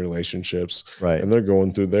been in relationships. Right. And they're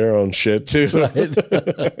going through their own shit too. Right.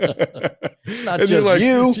 It's not and just like,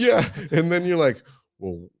 you. Yeah. And then you're like,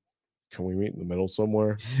 well, can we meet in the middle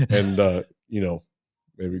somewhere? And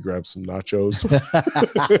maybe grab some nachos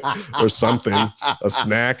or something, a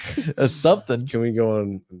snack, something. Can we go on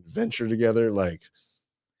an adventure together? Like,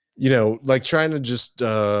 like trying to just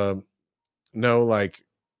know, like,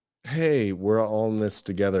 hey, we're all in this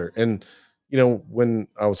together. And, when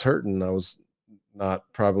I was hurting, I was not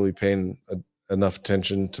probably paying enough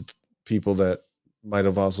attention to people that might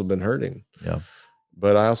have also been hurting. Yeah.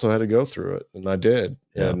 But I also had to go through it, and I did.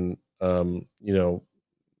 Yeah. And,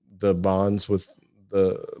 the bonds with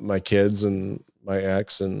my kids and my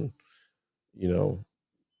ex and,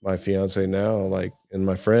 my fiance now, like, and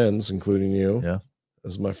my friends, including you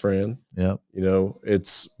as my friend. Yeah.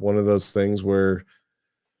 It's one of those things where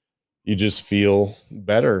you just feel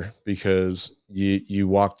better because you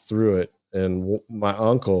walked through it. And my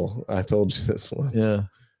uncle, I told you this once,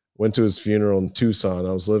 went to his funeral in Tucson.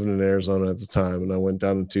 I was living in Arizona at the time, and I went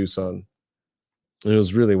down to Tucson. And it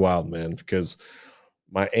was really wild, man, because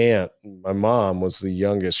my aunt, my mom was the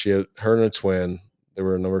youngest. She had her and a twin. They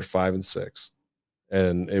were number 5 and 6.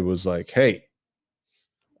 And it was like, hey,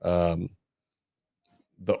 the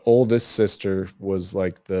oldest sister was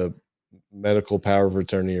like the medical power of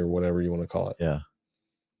attorney or whatever you want to call it. Yeah.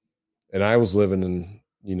 And I was living in,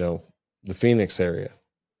 the Phoenix area.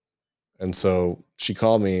 And so she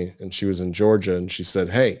called me, and she was in Georgia, and she said,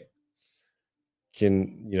 hey,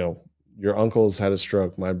 your uncle's had a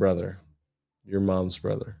stroke, my brother, your mom's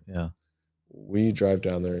brother. Yeah. Will you drive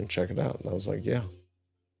down there and check it out? And I was like, yeah.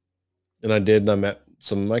 And I did. And I met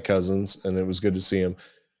some of my cousins, and it was good to see them.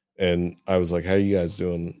 And I was like, how are you guys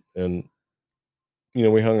doing? And,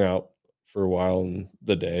 we hung out for a while in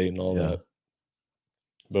the day and all that.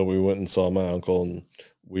 But we went and saw my uncle, and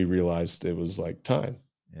we realized it was like time.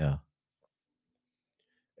 Yeah.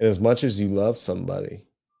 And as much as you love somebody,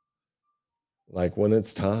 like when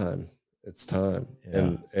it's time, it's time.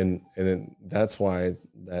 Yeah. And that's why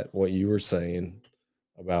that what you were saying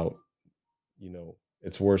about,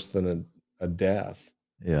 it's worse than a death.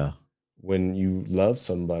 Yeah. When you love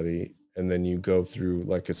somebody and then you go through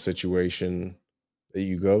like a situation that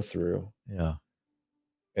you go through. Yeah.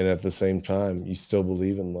 And at the same time, you still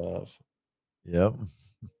believe in love. Yep.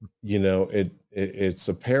 It's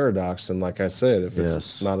a paradox. And like I said, if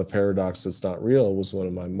it's not a paradox, it's not real, was one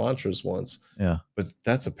of my mantras once. Yeah. But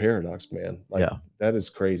that's a paradox, man. Like, that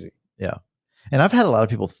is crazy. Yeah. And I've had a lot of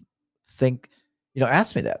people think,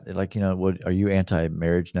 ask me that. They're like, what are you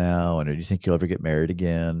anti-marriage now? And do you think you'll ever get married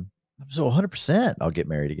again? So 100% I'll get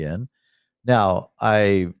married again. Now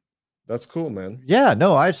that's cool, man. Yeah,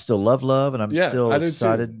 no, I still love and I'm still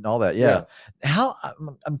excited too. and all that. Yeah. How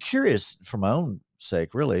I'm curious for my own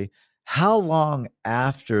sake, really, how long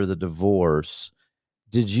after the divorce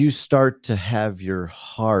did you start to have your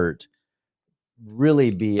heart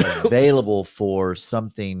really be available for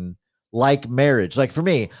something like marriage? Like for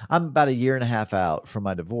me, I'm about 1.5 years out from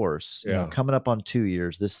my divorce, coming up on 2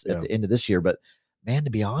 years at the end of this year. But man, to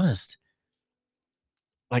be honest,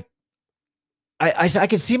 like I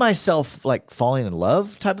could see myself like falling in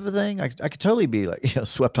love type of a thing. I could totally be like,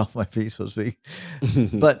 swept off my feet, so to speak.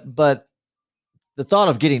 but the thought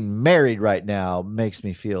of getting married right now makes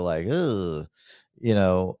me feel like, ugh,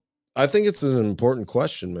 I think it's an important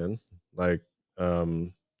question, man. Like, I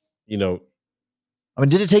mean,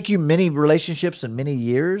 did it take you many relationships and many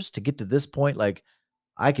years to get to this point? Like,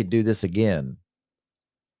 I could do this again.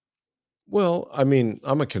 Well, I mean,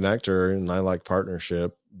 I'm a connector and I like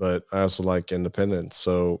partnership, but I also like independence.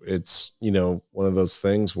 So it's, one of those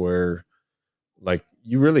things where like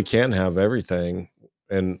you really can have everything.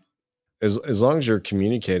 And as long as you're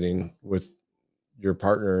communicating with your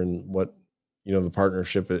partner and what, the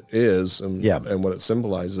partnership it is and what it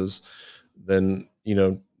symbolizes, then,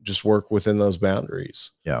 just work within those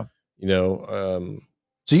boundaries. Yeah. So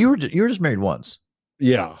you were just married once.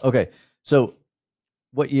 Yeah. Okay. So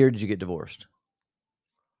what year did you get divorced?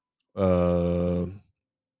 I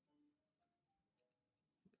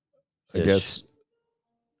guess,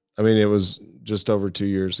 I mean, it was just over 2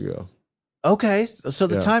 years ago. Okay. So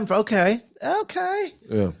the time for, okay.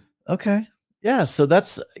 Yeah. Okay. Yeah. So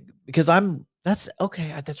that's because that's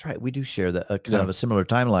okay. That's right. We do share that kind of a similar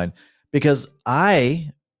timeline, because I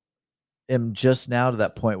am just now to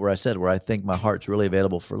that point where I think my heart's really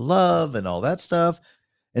available for love and all that stuff.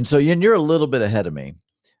 And so you're a little bit ahead of me.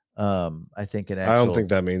 I think I don't think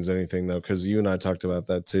that means anything though, because you and I talked about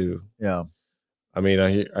that too. Yeah. I mean,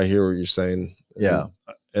 I hear what you're saying. Yeah.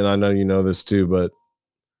 And I know you know this too, but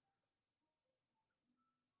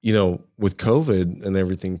with COVID and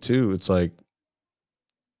everything too, it's like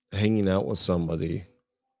hanging out with somebody.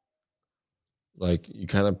 Like you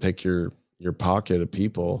kind of pick your pocket of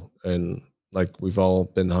people, and like we've all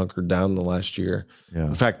been hunkered down the last year. Yeah.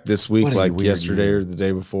 In fact, this week, like yesterday or the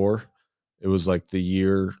day before, it was like the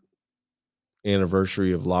year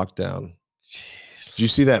anniversary of lockdown. Jeez. Did you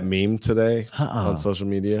see that meme today on social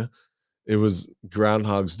media? It was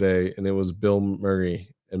Groundhog's Day, and it was Bill Murray,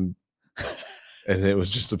 and it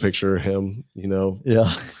was just a picture of him,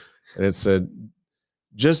 Yeah. And it said,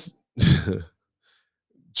 just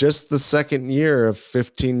the second year of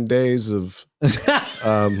 15 days of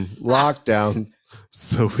lockdown,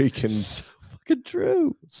 so we can fucking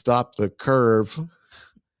true stop the curve.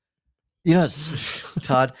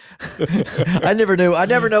 Todd, I never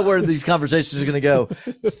know where these conversations are going to go.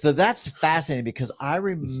 So that's fascinating because I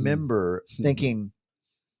remember thinking,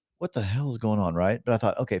 what the hell is going on, right? But I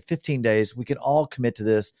thought, okay, 15 days, we can all commit to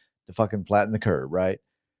this to fucking flatten the curve, right?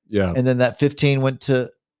 Yeah. And then that 15 went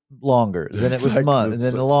to longer. Then it was a month, and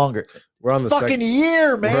then the longer. We're on the fucking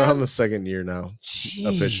year, man. We're on the second year now,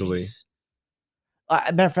 officially.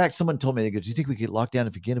 Matter of fact, someone told me, they go, do you think we get locked down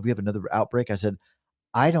if we have another outbreak? I said,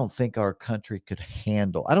 I don't think our country could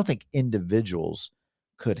handle. I don't think individuals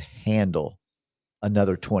could handle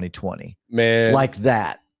another 2020, man, like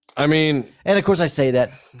that. I mean, and of course I say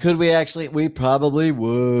that, could we actually, we probably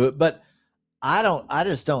would, but I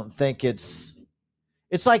just don't think it's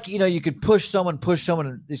like, you could push someone,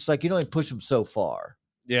 and it's like, you don't even push them so far.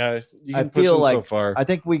 Yeah. You can push them so far. I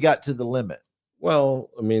think we got to the limit. Well,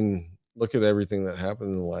 I mean, look at everything that happened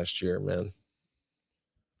in the last year, man.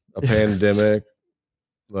 A pandemic.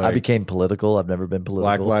 Like, I became political. I've never been political.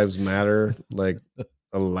 Black Lives Matter, like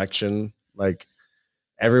election, like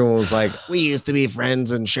everyone was like, we used to be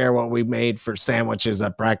friends and share what we made for sandwiches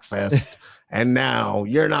at breakfast. And now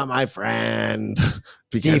you're not my friend.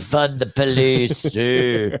 Because defund the police.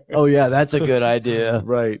 Oh, yeah, that's a good idea.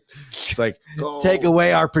 Right. It's like, take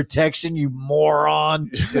away our protection, you moron.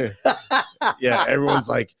 Yeah, everyone's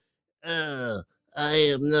like,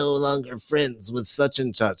 I am no longer friends with such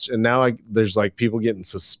and such. And now there's like people getting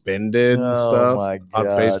suspended and stuff on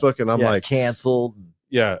Facebook. And I'm like, canceled.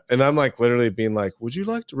 Yeah. And I'm like literally being like, would you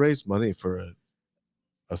like to raise money for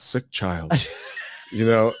a sick child?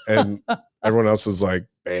 And everyone else is like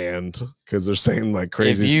banned because they're saying like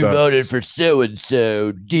crazy stuff. If you voted for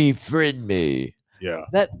so-and-so, defriend me. Yeah.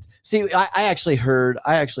 I actually heard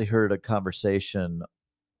a conversation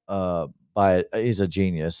by, he's a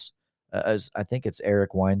genius. I think it's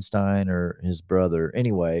Eric Weinstein or his brother.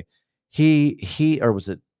 Anyway, or was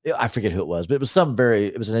it? I forget who it was, but it was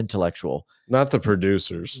it was an intellectual. Not the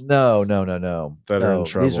producers. No. That are in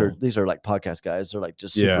trouble. These are like podcast guys. They're like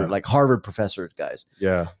just super, like Harvard professor guys.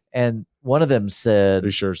 Yeah. And one of them said, "Are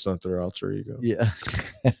you sure it's not their alter ego?" Yeah.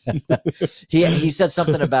 He said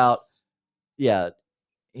something about, yeah.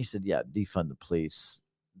 He said, yeah, defund the police.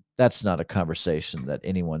 That's not a conversation that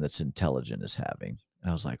anyone that's intelligent is having. And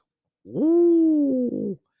I was like,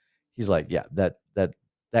 ooh. He's like, yeah, that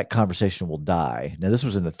conversation will die. Now, this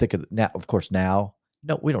was in the thick of now. Of course, no,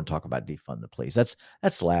 we don't talk about defund the police. That's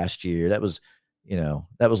last year. That was,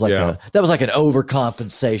 that was like an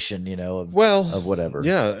overcompensation, of whatever.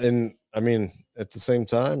 Yeah, and I mean, at the same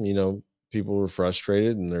time, people were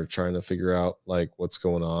frustrated and they're trying to figure out like what's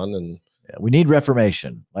going on, and we need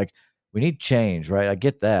reformation. Like we need change, right? I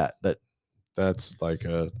get that, but that's like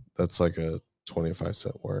a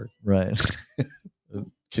 25-cent word, right?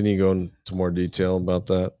 Can you go into more detail about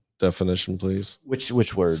that definition, please?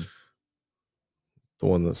 Which word? The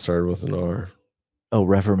one that started with an R. Oh,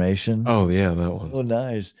 reformation. Oh, yeah, that one. Oh,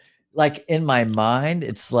 nice. Like in my mind,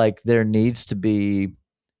 it's like there needs to be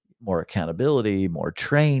more accountability, more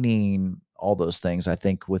training, all those things. I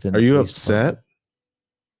think within. Are you upset?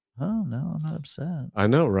 Oh no, I'm not upset. I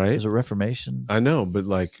know, right? There's a reformation. I know, but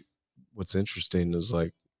like, what's interesting is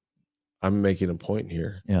like, I'm making a point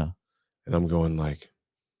here. Yeah, and I'm going like,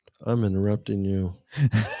 I'm interrupting you.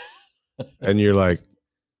 And you're like,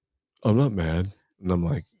 I'm not mad. And I'm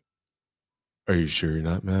like, are you sure you're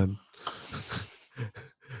not mad?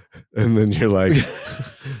 And then you're like,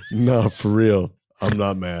 no, for real. I'm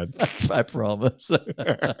not mad. I promise.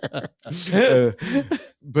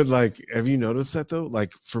 But like, have you noticed that though?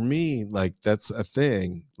 Like for me, like that's a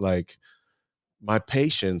thing. Like my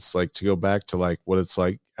patience, like to go back to like what it's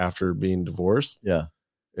like after being divorced. Yeah.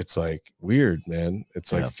 It's like weird, man.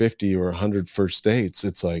 It's like 50 or 100 first dates.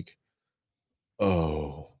 It's like,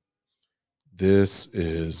 oh, this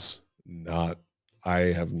is not, I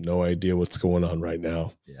have no idea what's going on right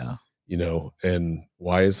now. Yeah. You know, and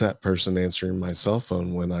why is that person answering my cell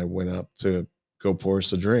phone when I went up to go pour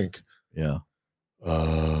us a drink? Yeah.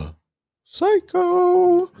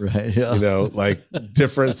 Psycho. Right. Yeah. You know, like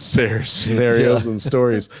different scenarios and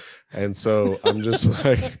stories. And so I'm just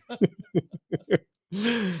like,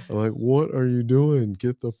 I'm like, what are you doing?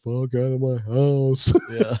 Get the fuck out of my house.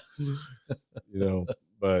 Yeah. You know,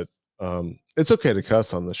 but it's okay to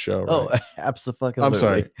cuss on the show, right? Oh, absolutely. I'm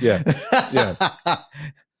sorry. Yeah. Yeah.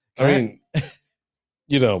 I mean,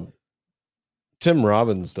 you know, Tim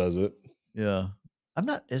Robbins does it. Yeah. I'm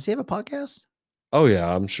not, does he have a podcast? Oh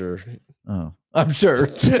yeah, I'm sure. Oh, I'm sure.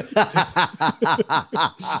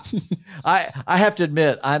 I have to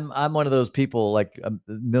admit, I'm one of those people, like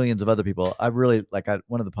millions of other people. I really like,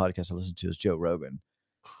 one of the podcasts I listen to is Joe Rogan.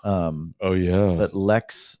 Oh yeah, but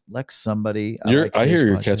Lex somebody. I hear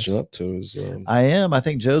you're catching up to his. I am. I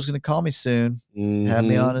think Joe's going to call me soon. Have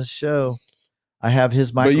me on his show. I have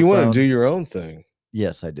his microphone. But you want to do your own thing.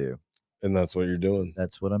 Yes, I do. And that's what you're doing.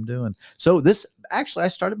 That's what I'm doing. So I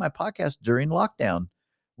started my podcast during lockdown.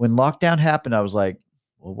 When lockdown happened, I was like,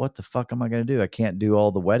 well, what the fuck am I going to do? I can't do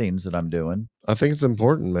all the weddings that I'm doing. I think it's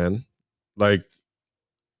important, man. Like,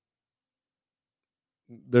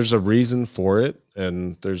 there's a reason for it,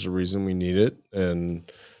 and there's a reason we need it.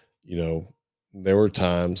 And, you know, there were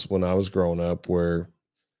times when I was growing up where,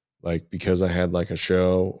 like, because I had like a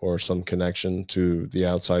show or some connection to the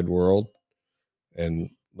outside world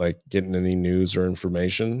and like getting any news or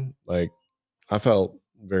information, like I felt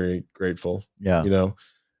very grateful. Yeah. You know,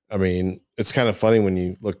 I mean, it's kind of funny when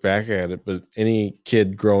you look back at it, but any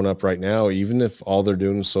kid growing up right now, even if all they're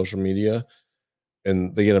doing is social media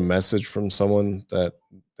and they get a message from someone that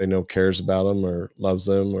they know cares about them or loves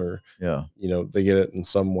them, or, you know, they get it in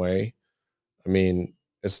some way. I mean,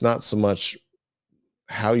 it's not so much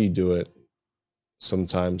how you do it.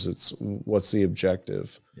 Sometimes it's what's the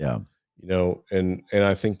objective. Yeah. You know, and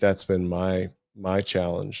I think that's been my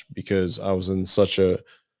challenge, because I was in such a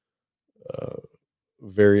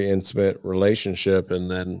very intimate relationship,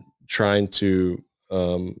 and then trying to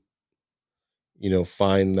you know,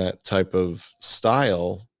 find that type of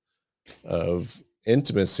style of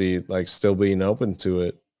intimacy, like still being open to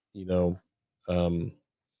it, you know,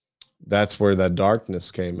 that's where that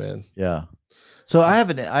darkness came in. Yeah. So I have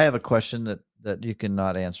a question that you can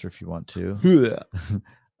not answer if you want to.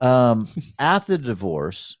 After the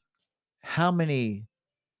divorce, how many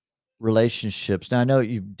relationships? Now I know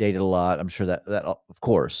you've dated a lot. I'm sure that of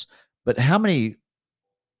course, but how many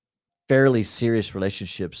fairly serious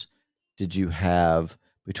relationships did you have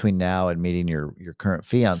between now and meeting your current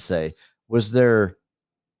fiance? Was there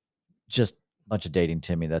just a bunch of dating,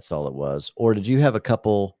 Timmy? That's all it was, or did you have a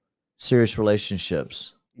couple serious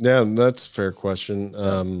relationships? Yeah, that's a fair question.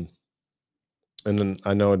 And then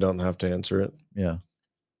I know I don't have to answer it. Yeah.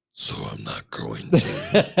 So I'm not going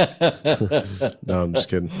to. No, I'm just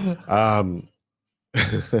kidding.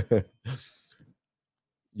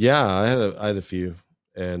 Yeah, I had a few,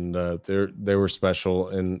 and they were special,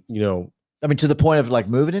 and you know, I mean, to the point of like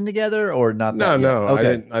moving in together, or not? No.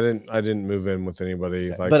 Okay. I didn't move in with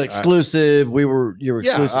anybody. Okay. Like, but exclusive. You were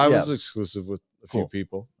exclusive. I was exclusive with a few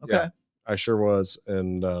people. Okay. Yeah, I sure was,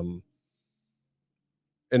 and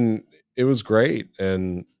it was great.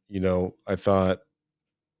 And you know, I thought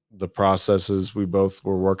the processes we both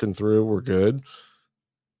were working through were good,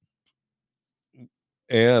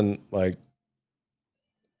 and like,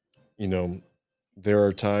 you know, there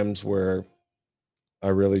are times where I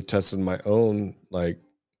really tested my own like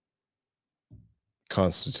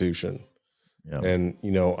constitution. Yeah. And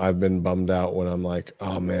you know, I've been bummed out when I'm like,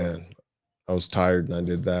 oh man, I was tired and I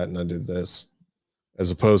did that and I did this,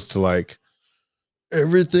 as opposed to like,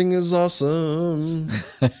 everything is awesome.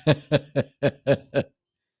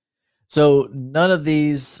 So none of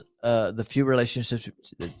these, the few relationships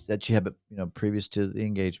that you have, you know, previous to the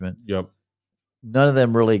engagement, Yep. None of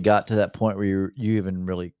them really got to that point where you even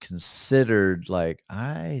really considered, like,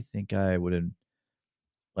 I think I would,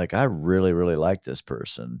 like, I really, really like this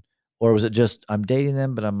person. Or was it just, I'm dating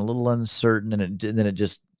them, but I'm a little uncertain, and then it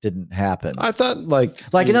just didn't happen? I thought like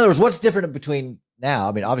in other words, what's different between now?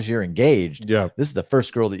 I mean, obviously you're engaged. Yeah. This is the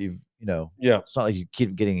first girl that you've, you know, yeah. It's not like you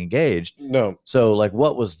keep getting engaged. No. So like,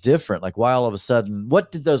 what was different? Like, why all of a sudden,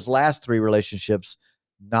 what did those last 3 relationships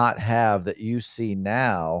not have that you see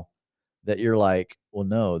now that you're like, well,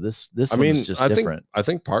 no, this I mean, is just different? I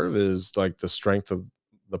think part of it is like the strength of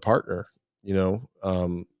the partner. you know,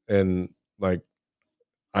 and like,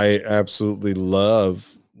 I absolutely love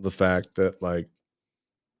the fact that like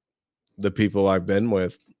the people I've been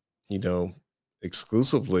with, you know,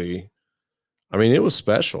 exclusively, I mean, it was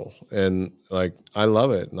special and like I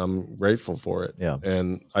love it and I'm grateful for it. Yeah.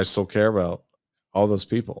 And I still care about all those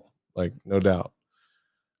people, like no doubt.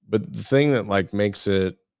 But the thing that like makes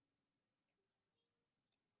it,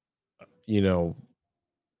 you know,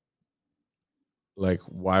 like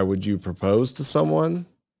why would you propose to someone?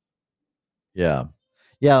 Yeah.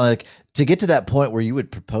 Yeah. Like to get to that point where you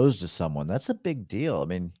would propose to someone, that's a big deal. I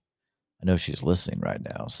mean, I know she's listening right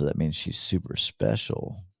now, so that means she's super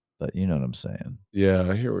special, but you know what I'm saying? Yeah,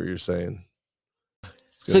 I hear what you're saying.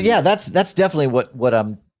 So yeah, that's definitely what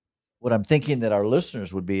I'm thinking that our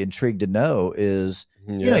listeners would be intrigued to know is,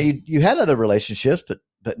 you know, you had other relationships,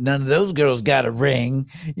 but none of those girls got a ring.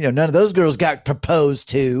 You know, none of those girls got proposed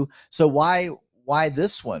to. So why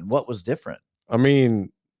this one? What was different? I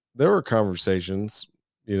mean, there were conversations,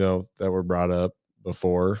 you know, that were brought up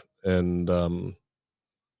before and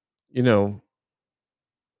you know,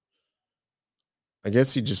 I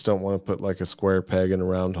guess you just don't want to put like a square peg in a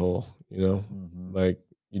round hole, you know? Mm-hmm. Like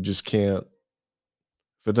you just can't,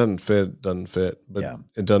 if it doesn't fit, it doesn't fit, but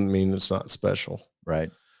it doesn't mean it's not special. Right.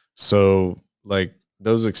 So like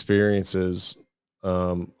those experiences,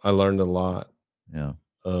 I learned a lot. Yeah.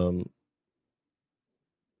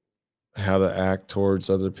 How to act towards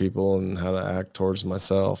other people and how to act towards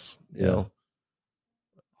myself, you know,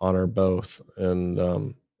 honor both.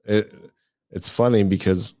 And it's funny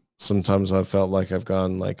because sometimes I felt like I've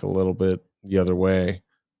gone like a little bit the other way.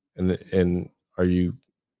 And are you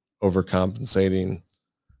overcompensating,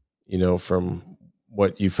 you know, from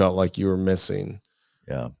what you felt like you were missing?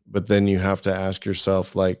 Yeah. But then you have to ask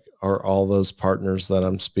yourself, like, are all those partners that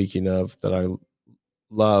I'm speaking of that I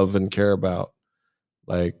love and care about,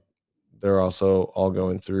 like, they're also all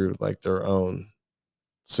going through like their own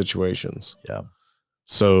situations. Yeah.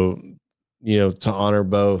 So, you know, to honor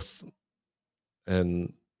both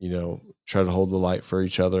and, you know, try to hold the light for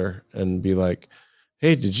each other and be like,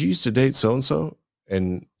 hey, did you used to date so and so?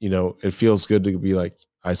 And, you know, it feels good to be like,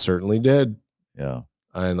 I certainly did. Yeah.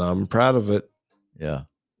 And I'm proud of it. Yeah.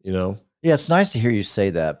 You know? Yeah. It's nice to hear you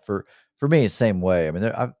say that. For me, it's the same way. I mean,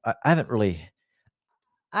 I haven't really,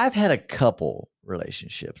 I've had a couple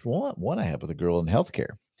relationships. One I had with a girl in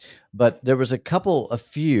healthcare, but there was a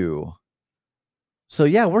few. So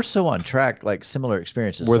yeah, we're so on track, like similar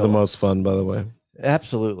experiences. We're the most fun, by the way.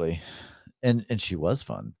 Absolutely. And she was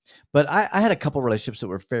fun. But I had a couple relationships that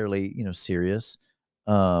were fairly, you know, serious.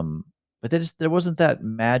 But there wasn't that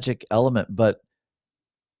magic element. But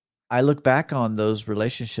I look back on those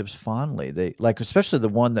relationships fondly. They like, especially the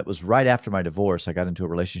one that was right after my divorce. I got into a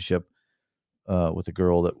relationship with a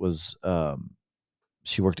girl that was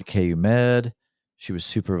she worked at KU Med. She was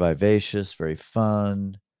super vivacious, very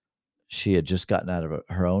fun. She had just gotten out of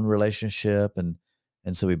her own relationship, and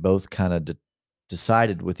so we both kind of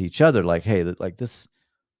decided with each other, like, hey, like this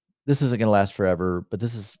isn't going to last forever, but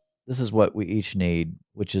this is what we each need,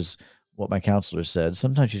 which is what my counselor said.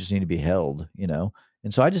 Sometimes you just need to be held, you know.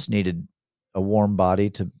 And so I just needed a warm body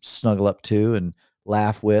to snuggle up to and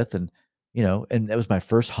laugh with, and you know, and that was my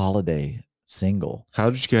first holiday single. How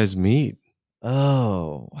did you guys meet?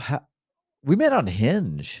 Oh, we met on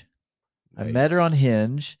Hinge. Nice. I met her on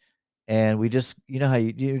Hinge, and we just, you know how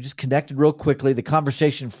you just connected real quickly. The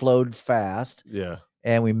conversation flowed fast. Yeah.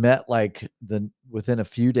 And we met like within a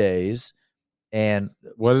few days. And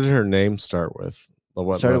what did her name start with?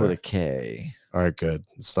 What started letter? With a K. All right, good.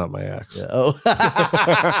 It's not my ex. Yeah.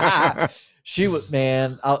 Oh, she was,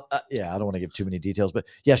 man. Yeah, I don't want to give too many details, but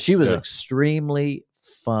yeah, she was extremely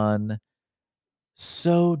fun.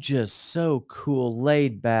 So cool,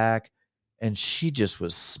 laid back. And she just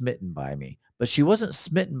was smitten by me, but she wasn't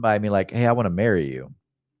smitten by me like, hey, I want to marry you.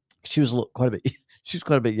 She was quite a bit. She was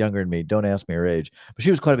quite a bit younger than me. Don't ask me her age, but she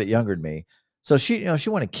was quite a bit younger than me. So she, you know,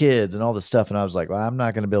 she wanted kids and all this stuff, and I was like, well, I'm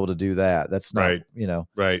not going to be able to do that. That's not, right. You know,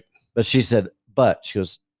 right. But she said, but she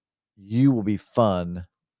goes, you will be fun.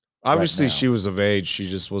 Obviously, she was of age. She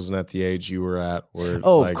just wasn't at the age you were at. Where,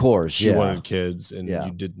 like, of course, she wanted kids, and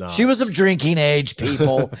you did not. She was of drinking age,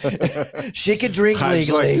 people. She could drink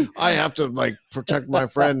legally. Like, I have to like protect my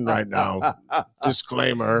friend right now.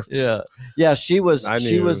 Disclaimer. Yeah. She was.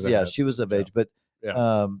 She was. Yeah, she was of age, but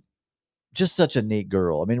just such a neat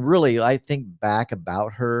girl. I mean, really, I think back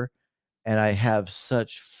about her, and I have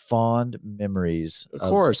such fond memories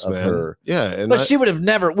of her. Yeah. But we would have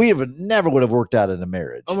never would have worked out in a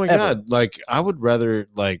marriage. Oh my God. Like, I would rather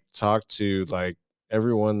like talk to like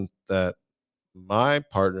everyone that my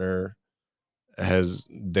partner has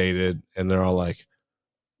dated, and they're all like,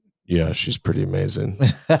 yeah, she's pretty amazing.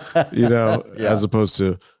 As opposed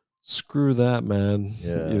to screw that, man.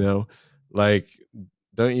 Yeah. Like,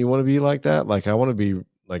 don't you want to be like that? Like, I want to be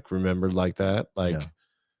like remembered like that. Like,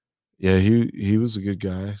 yeah, he was a good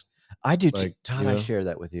guy. I do Like, Todd, I share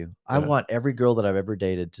that with you. I Yeah. want every girl that I've ever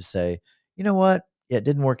dated to say, you know what? Yeah, it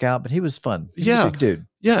didn't work out, but he was fun. He was a good dude.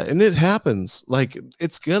 Yeah, and it happens. Like,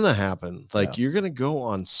 it's gonna happen. Like, you're gonna go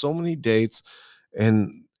on so many dates,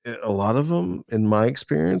 and a lot of them, in my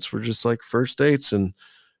experience, were just like first dates. And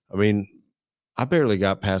I mean, I barely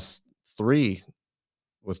got past 3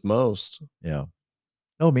 with most. Yeah.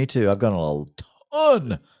 Oh, me too. I've gone on a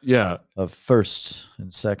ton of first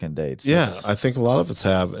and second dates. Yeah, I think a lot of us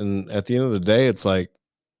have. And at the end of the day, it's like,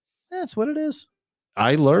 that's what it is.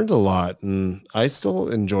 I learned a lot, and I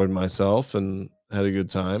still enjoyed myself and had a good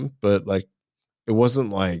time, but like, it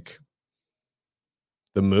wasn't like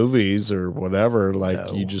the movies or whatever.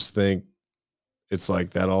 Like, you just think it's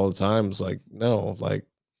like that all the time. It's like, no, like,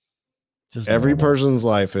 just every person's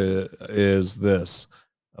life is this.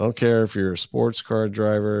 I don't care if you're a sports car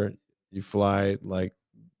driver, you fly like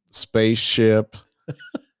spaceship,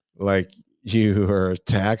 like you are a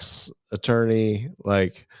tax attorney,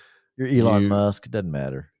 like you're Elon Musk. It doesn't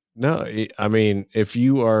matter. No, I mean, if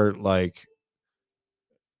you are like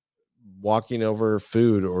walking over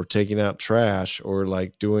food or taking out trash or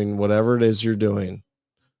like doing whatever it is you're doing,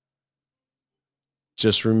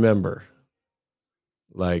 just remember,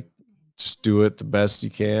 like, just do it the best you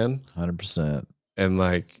can. 100%. And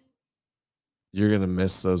like, you're going to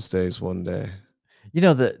miss those days one day. You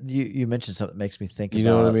know, that you mentioned something that makes me think You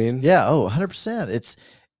know what I mean? Yeah. Oh, 100%.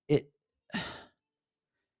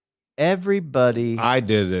 Everybody. I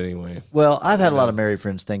did it anyway. Well, I've had a lot of married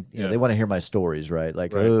friends think, they want to hear my stories, right?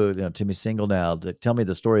 Like, Timmy's single now. Tell me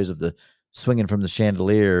the stories of the swinging from the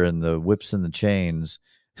chandelier and the whips and the chains.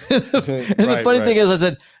 And the funny thing is, I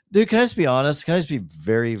said, dude, can I just be honest? Can I just be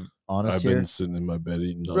very honest I've here? been sitting in my bed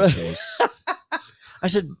eating nachos. I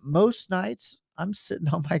said, most nights I'm sitting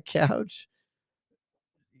on my couch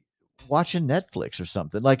watching Netflix or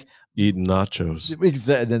something, like eating nachos.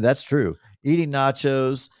 Exactly. That's true. Eating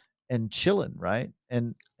nachos and chilling, right?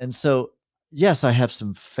 And so, yes, I have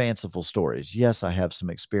some fanciful stories. Yes, I have some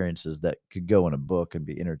experiences that could go in a book and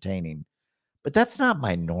be entertaining, but that's not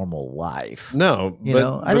my normal life. No,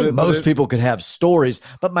 I think most people could have stories,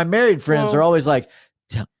 but my married friends are always like,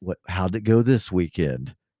 how'd it go this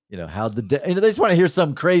weekend? How'd the day? They just want to hear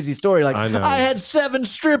some crazy story. Like, I had 7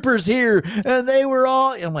 strippers here and they were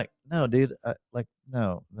all, I'm like, no, dude,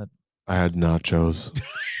 no. I had nachos.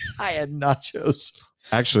 I had nachos.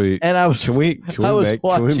 Actually, and I was. Can we make some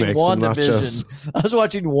nachos? I was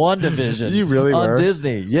watching WandaVision. You really on were?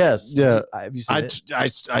 Disney? Yes. Yeah. Have you seen it?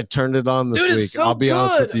 I turned it on this week. So I'll be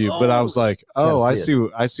honest with you, but I was like, I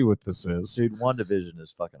see what this is. Dude, WandaVision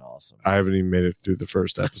is fucking awesome. I haven't even made it through the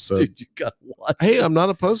first episode. Dude, you gotta watch. Hey, I'm not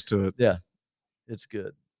opposed to it. Yeah, it's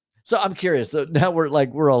good. So I'm curious. So now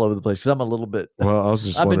we're all over the place because I'm a little bit. Well,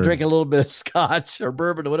 I've been drinking a little bit of scotch or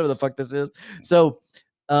bourbon or whatever the fuck this is. So.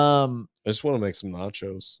 I just want to make some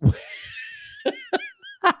nachos.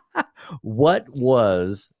 What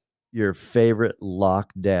was your favorite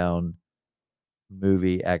lockdown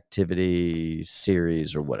movie, activity,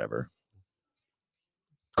 series, or whatever?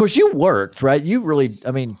 Of course, you worked, right? You really,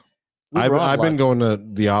 I mean, I've been going to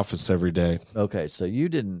the office every day. Okay, so you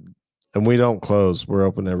didn't. And we don't close. We're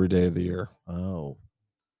open every day of the year. Oh.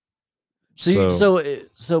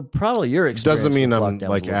 So probably your experience doesn't mean I'm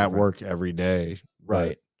like at work every day.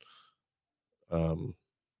 Right.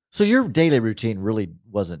 So your daily routine really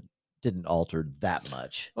didn't alter that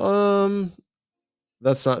much.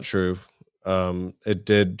 That's not true. It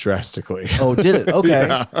did drastically. Oh, did it? Okay.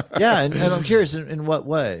 Yeah. And I'm curious in what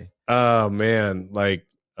way? Oh man. Like,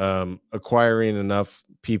 acquiring enough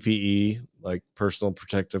PPE, like personal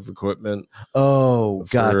protective equipment. Oh,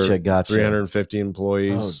 gotcha. 350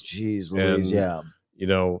 employees. Oh, geez, Louise. Yeah.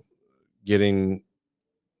 Getting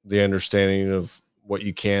the understanding of what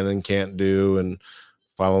you can and can't do, and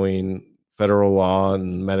following federal law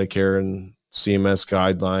and Medicare and CMS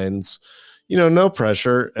guidelines. No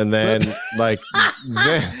pressure. And then like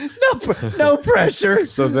no pressure.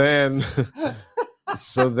 So then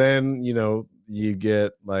you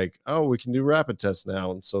get like, oh, we can do rapid tests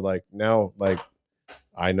now. And so like now, like,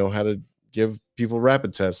 I know how to give people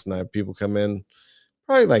rapid tests, and I have people come in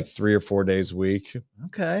probably like 3 or 4 days a week.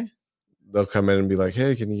 Okay. They'll come in and be like,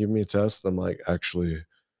 hey, can you give me a test? And I'm like, actually,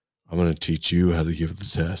 I'm going to teach you how to give the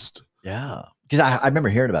test. Yeah. Because I remember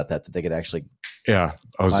hearing about that they could actually. Yeah.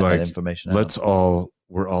 I was like, information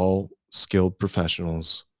we're all skilled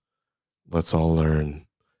professionals. Let's all learn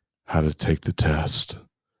how to take the test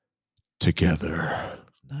together.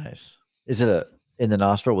 Nice. Is it in the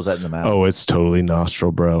nostril? Was that in the mouth? Oh, it's totally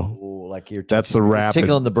nostril, bro. Ooh, like that's the rapid.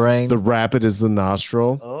 Tickling the brain. The rapid is the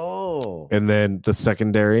nostril. Oh. And then the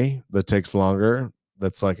secondary that takes longer.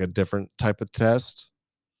 That's like a different type of test.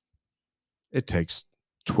 It takes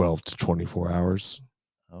 12 to 24 hours.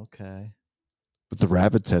 Okay. But the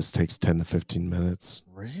rapid test takes 10 to 15 minutes.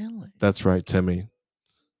 Really? That's right, Timmy.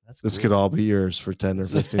 This could all be yours for 10 or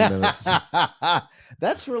 15 minutes.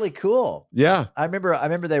 That's really cool. Yeah. I remember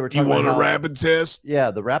they were talking about. You want a rapid test?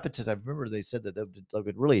 Yeah, the rapid test. I remember they said that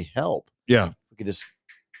would really help. Yeah. We could just,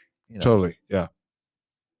 Totally. Yeah.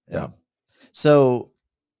 So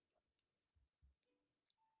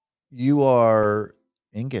you are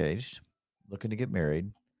engaged, looking to get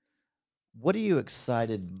married. What are you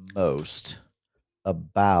excited most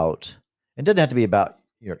about? It doesn't have to be about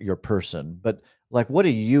your person, but like, what are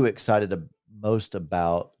you excited most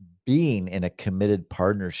about being in a committed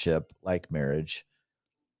partnership like marriage?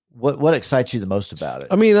 What excites you the most about it?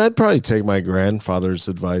 I mean, I'd probably take my grandfather's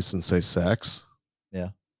advice and say sex. Yeah.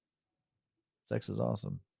 Sex is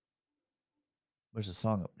awesome. Where's the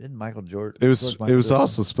song? Didn't Michael Jordan? It was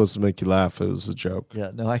also supposed to make you laugh. It was a joke.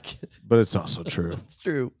 Yeah, no, I get it. But it's also true. It's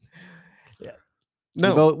true. Yeah.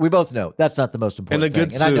 No, we both know that's not the most important and a good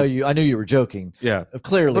thing. soup. And I knew you were joking. Yeah.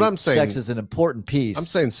 Clearly, but I'm saying sex is an important piece. I'm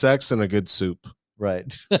saying sex and a good soup.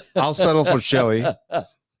 Right. I'll settle for chili.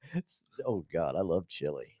 Oh God, I love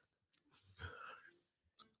chili.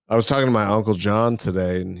 I was talking to my Uncle John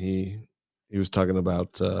today, and he was talking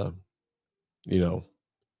about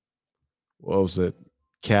what was it?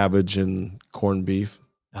 Cabbage and corned beef.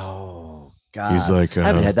 Oh God. He's like, I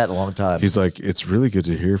haven't had that in a long time. He's like, it's really good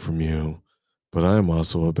to hear from you, but I'm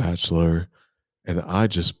also a bachelor, and I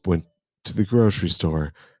just went to the grocery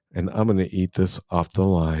store, and I'm going to eat this off the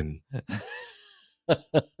line.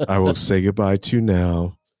 I will say goodbye to you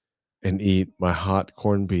now and eat my hot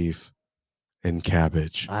corned beef and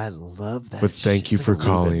cabbage. I love that. But thank you for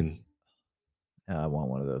calling. I want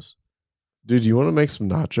one of those. Dude, you want to make some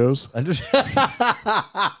nachos?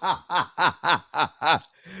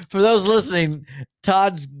 For those listening,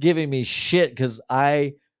 Todd's giving me shit because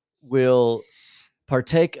I will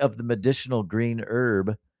partake of the medicinal green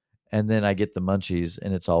herb and then I get the munchies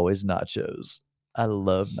and it's always nachos. I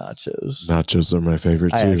love nachos. Nachos are my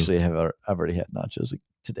favorite too. I've already had nachos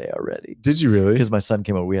today already. Did you really? Because my son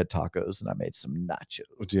came over, we had tacos and I made some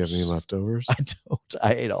nachos. Do you have any leftovers? I don't.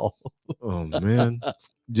 I ate all. Oh man.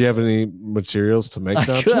 Do you have any materials to make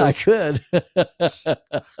nachos? I could.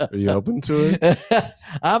 Are you open to it?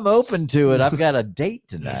 I'm open to it. I've got a date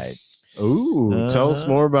tonight. Ooh, tell us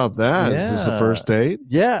more about that. Is this a first date?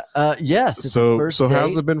 Yeah. Yes. So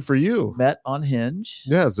how's it been for you? Met on Hinge.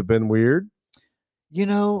 Yeah. Has it been weird?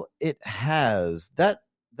 It has.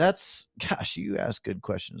 That's gosh, you ask good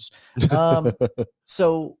questions.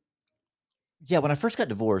 So yeah, when I first got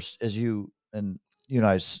divorced, as you and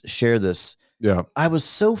I share this, yeah, I was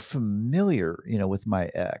so familiar, with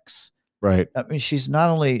my ex. Right. I mean, she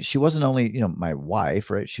wasn't only, my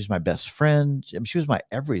wife, right? She's my best friend. I mean, she was my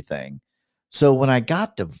everything. So when I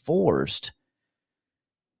got divorced,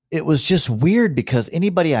 it was just weird because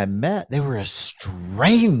anybody I met, they were a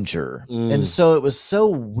stranger. And so it was so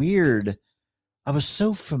weird. I was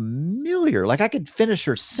so familiar. Like I could finish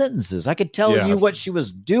her sentences. I could tell you what she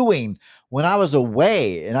was doing when I was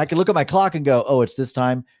away. And I could look at my clock and go, oh, it's this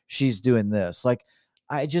time she's doing this. Like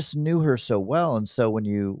I just knew her so well. And so when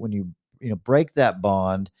you break that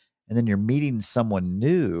bond and then you're meeting someone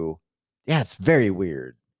new, yeah, it's very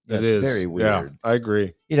weird. It is very weird. Yeah, I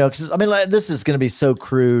agree. Because I mean, like, this is going to be so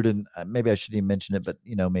crude, and maybe I shouldn't even mention it. But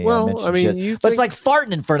me, well, I mean, but it's like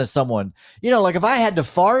farting in front of someone. Like if I had to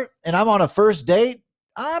fart and I'm on a first date,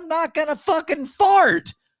 I'm not gonna fucking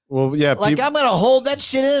fart. Well, yeah, like I'm gonna hold that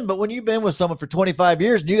shit in. But when you've been with someone for 25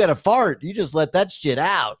 years and you got to fart, you just let that shit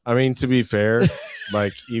out. I mean, to be fair,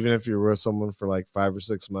 like even if you're with someone for like 5 or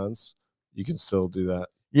 6 months, you can still do that.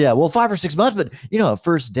 Yeah, well, 5 or 6 months, but a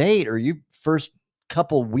first date or you first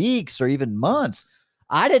couple weeks or even months,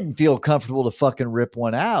 I didn't feel comfortable to fucking rip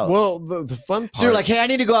one out. Well, the fun part. So you're like, hey, I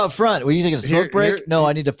need to go out front. Well, you think it's a smoke break? No,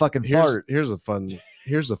 I need to fucking fart. Here's the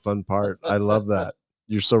fun part. I love that.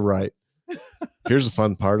 You're so right. Here's the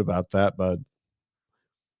fun part about that, bud.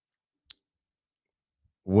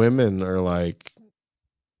 Women are like,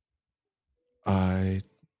 I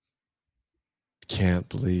can't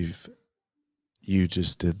believe you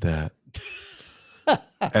just did that.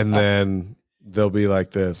 And then they'll be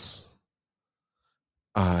like this.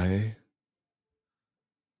 I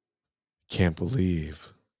can't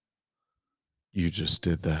believe you just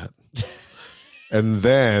did that. And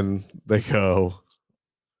then they go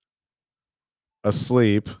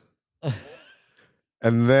asleep.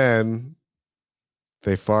 And then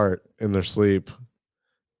they fart in their sleep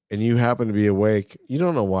and you happen to be awake. You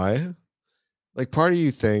don't know why. Like part of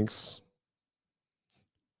you thinks,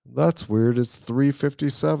 that's weird. It's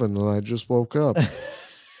 3:57 and I just woke up.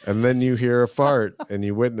 And then you hear a fart and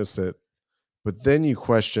you witness it. But then you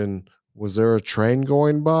question, was there a train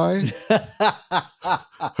going by?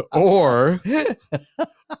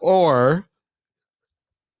 or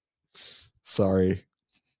sorry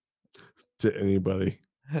to anybody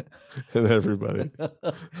and everybody.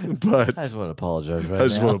 But I just want to apologize right now. I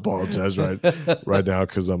just want to apologize right now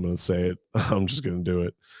because I'm going to say it. I'm just going to do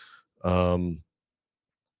it.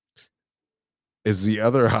 Is the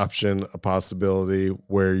other option a possibility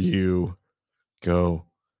where you go,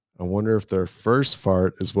 I wonder if their first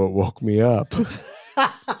fart is what woke me up?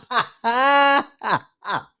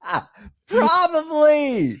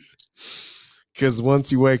 Probably. Because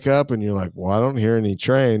once you wake up and you're like, well, I don't hear any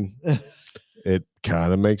train, it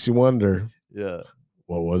kind of makes you wonder. Yeah.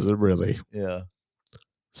 What was it really? Yeah.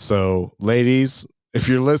 So, ladies, if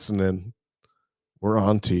you're listening, we're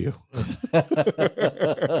on to you.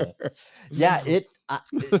 Yeah.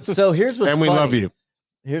 So here's what's and we funny. love you.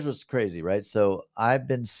 Here's what's crazy, right? So I've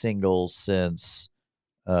been single since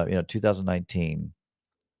 2019.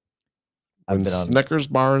 When Snickers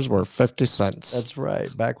bars were 50 cents. That's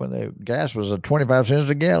right. Back when the gas was 25 cents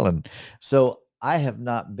a gallon. So I have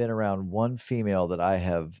not been around one female that I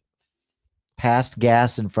have passed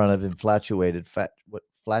gas in front of, infatuated.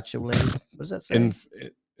 Flatulated? What does that say?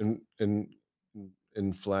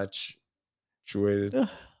 Infatuated.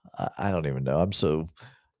 I don't even know. I'm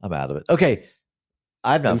out of it. Okay.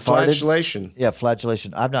 I've not Flatulation. Yeah,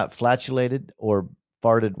 flatulation. I've not flatulated or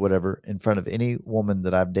farted, whatever, in front of any woman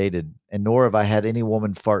that I've dated, and nor have I had any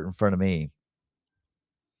woman fart in front of me.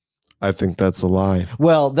 I think that's a lie.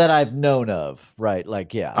 Well, that I've known of, right?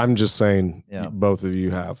 Like, yeah. I'm just saying, both of you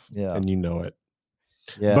have, and you know it.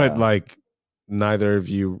 Yeah. But like, neither of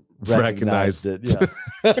you recognized it. Yeah.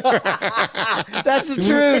 That's the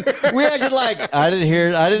truth. We acted like I didn't hear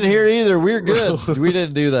it either. We're good. We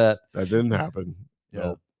didn't do that. That didn't happen. Yeah.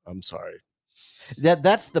 Nope. I'm sorry.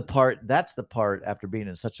 That's the part after being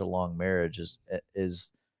in such a long marriage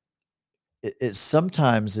is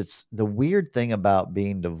sometimes it's the weird thing about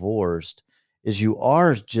being divorced is you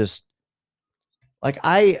are just like,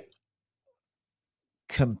 I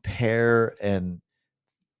compare and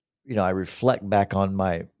I reflect back on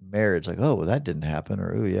my marriage like, oh, well, that didn't happen,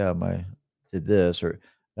 or oh yeah, I did this, or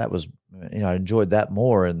that was, I enjoyed that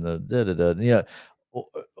more, and the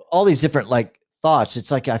all these different like thoughts. It's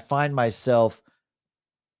like I find myself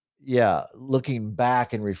looking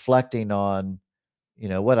back and reflecting on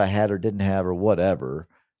what I had or didn't have or whatever,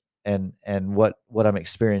 and what I'm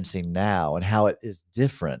experiencing now and how it is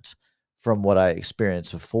different from what I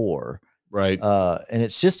experienced before. Right. And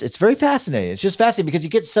it's very fascinating. It's just fascinating because you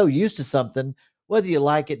get so used to something, whether you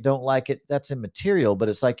like it, don't like it, that's immaterial. But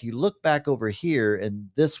it's like you look back over here and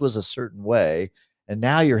this was a certain way, and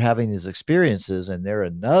now you're having these experiences and they're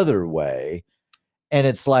another way. And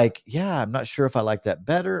it's like, yeah, I'm not sure if I like that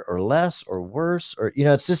better or less or worse, or,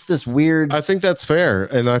 it's just this weird. I think that's fair.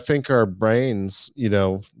 And I think our brains,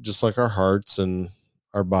 just like our hearts and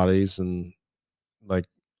our bodies and like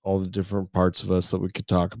all the different parts of us that we could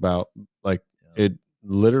talk about, like it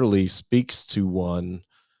literally speaks to one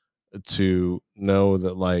to know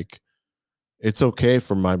that like, it's okay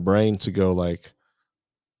for my brain to go like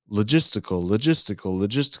logistical.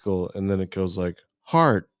 And then it goes like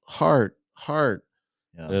heart.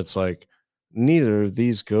 Yeah. And it's like, neither of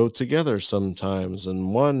these go together sometimes.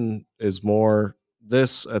 And one is more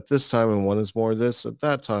this at this time and one is more this at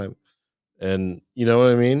that time. And you know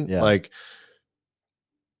what I mean? Yeah. Like,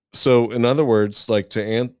 so in other words, like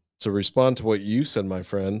to respond to what you said, my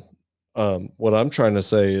friend, what I'm trying to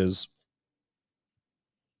say is,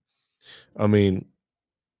 I mean,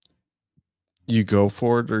 you go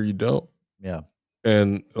for it or you don't. Yeah.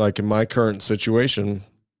 And like in my current situation,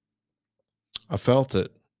 I felt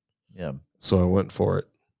it. Yeah. So I went for it.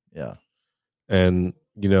 Yeah. And,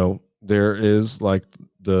 there is like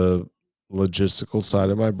the logistical side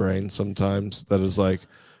of my brain sometimes that is like,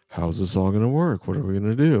 how's this all going to work? What are we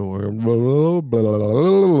going to do?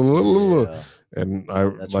 Yeah. And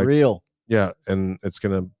that's like, real. Yeah. And it's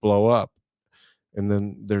going to blow up. And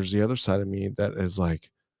then there's the other side of me that is like,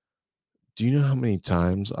 do you know how many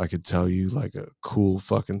times I could tell you like a cool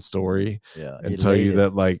fucking story and tell you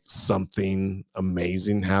that like something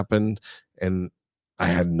amazing happened and I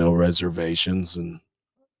had no reservations and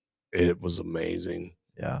it was amazing.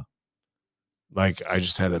 Yeah. Like I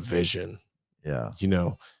just had a vision. Yeah.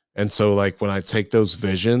 And so like when I take those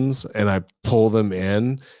visions and I pull them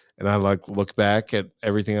in and I like look back at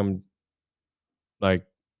everything I'm like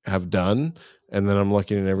have done, and then I'm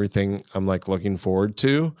looking at everything I'm like looking forward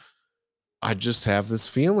to, I just have this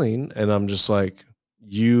feeling, and I'm just like,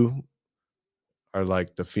 you are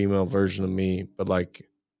like the female version of me, but like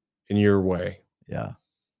in your way. Yeah.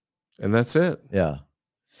 And that's it. Yeah.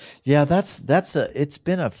 Yeah. It's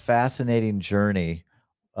been a fascinating journey,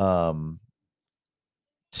 um,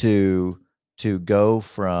 to go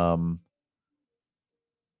from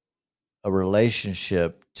a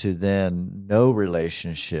relationship to then no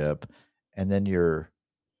relationship, and then you're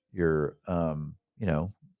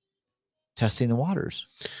testing the waters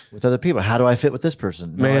with other people. How do I fit with this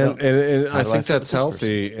person? No, Man, and I think fit with that's this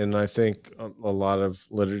healthy. And I think a lot of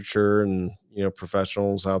literature and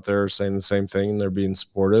professionals out there are saying the same thing. They're being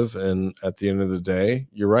supportive. And at the end of the day,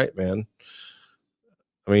 you're right, man.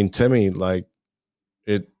 I mean, Timmy, like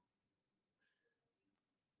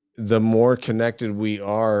the more connected we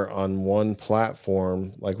are on one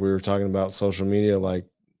platform, like we were talking about social media, like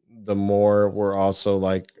the more we're also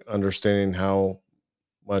like understanding how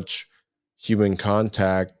much human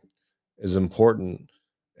contact is important.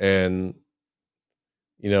 And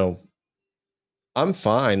I'm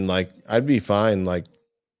fine. Like I'd be fine. Like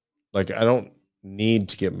I don't need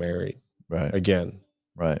to get married Right. again.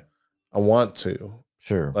 Right. I want to.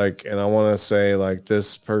 Sure. Like, and I want to say like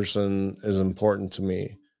this person is important to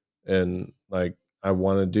me, and like I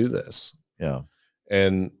want to do this. Yeah.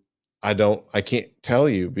 And I can't tell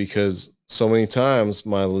you, because so many times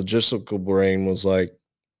my logistical brain was like,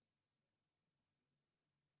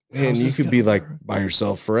 man, you could be like by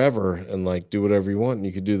yourself forever and like do whatever you want, and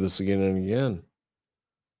you could do this again and again.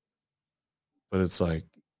 But it's like,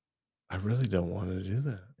 I really don't want to do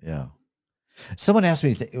that. Yeah. Someone asked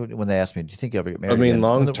me when they asked me, "Do you think you'll ever get married?" I mean,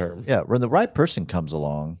 long term. Yeah, when the right person comes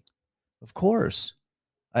along, of course.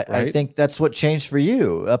 I Right? think that's what changed for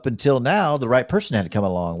you. Up until now, the right person had to come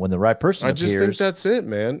along. When the right person I appears, just think that's it,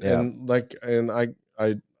 man. Yeah. And like, and I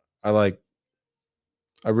like,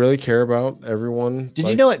 I really care about everyone. Did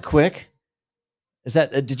you know it quick? Is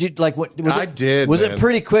that did you like what was I it? did. Was man. it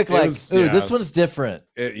pretty quick? It Like, was, ooh, yeah. this one's different.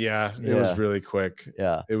 It was really quick.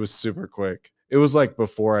 Yeah. It was super quick. It was like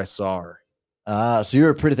before I saw her. So you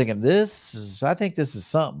were pretty thinking, I think this is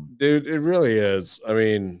something. Dude, it really is. I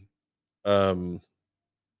mean,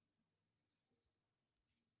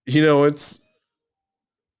 it's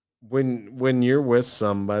when you're with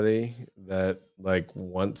somebody that like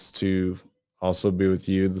wants to also be with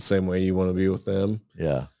you the same way you want to be with them.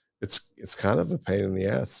 Yeah. It's kind of a pain in the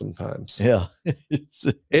ass sometimes. Yeah.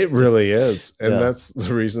 It really is. And Yeah. that's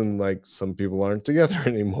the reason like some people aren't together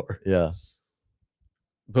anymore. Yeah.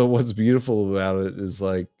 But what's beautiful about it is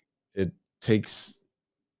like it takes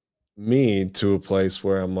me to a place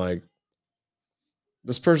where I'm like,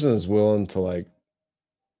 this person is willing to like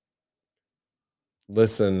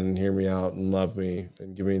listen and hear me out and love me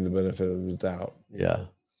and give me the benefit of the doubt. Yeah.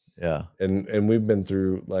 Yeah. And we've been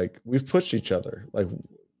through, like, we've pushed each other. Like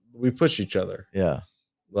we push each other. Yeah.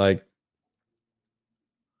 Like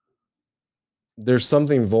there's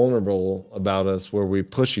something vulnerable about us where we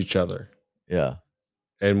push each other. Yeah.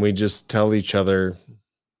 And we just tell each other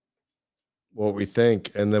what we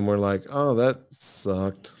think, and then we're like, oh, that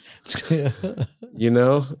sucked. Yeah.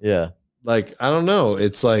 Like, I don't know.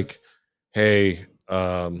 It's like, hey,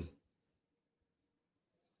 I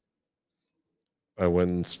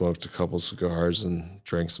went and smoked a couple cigars and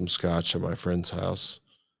drank some scotch at my friend's house.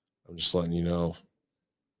 I'm just letting you know,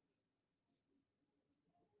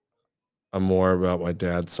 I'm more about my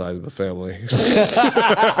dad's side of the family.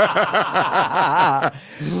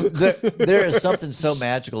 There is something so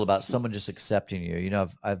magical about someone just accepting you.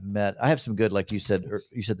 I have some good, like you said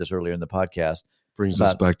this earlier in the podcast. Brings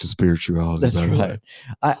us back to spirituality. That's right.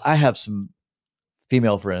 I have some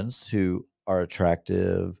female friends who are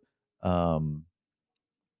attractive, totally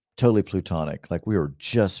platonic. Like we were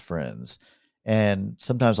just friends. And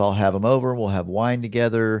sometimes I'll have them over, we'll have wine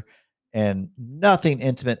together, and nothing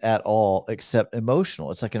intimate at all except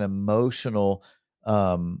emotional. It's like an emotional,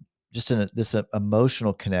 this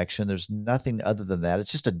emotional connection. There's nothing other than that.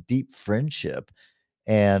 It's just a deep friendship.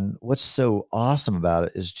 And what's so awesome about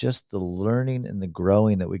it is just the learning and the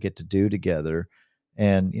growing that we get to do together.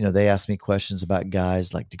 And, they ask me questions about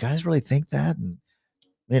guys, like, do guys really think that? And,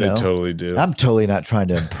 they totally do. I'm totally not trying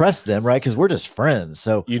to impress them, right? Because we're just friends.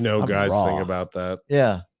 So, guys think about that.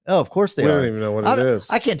 Yeah. Oh, of course they are. I don't even know what it is.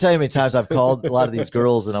 I can't tell you how many times I've called a lot of these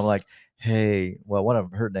girls and I'm like, hey, well, one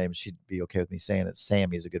of her names, she'd be okay with me saying it.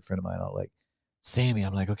 Sammy's a good friend of mine. I'll like, Sammy,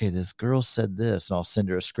 I'm like, okay, this girl said this, and I'll send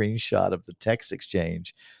her a screenshot of the text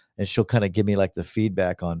exchange, and she'll kind of give me like the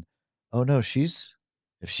feedback on, oh no, she's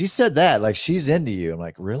if she said that, like she's into you, I'm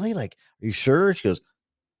like, really? Like, are you sure? She goes,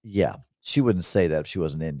 yeah. She wouldn't say that if she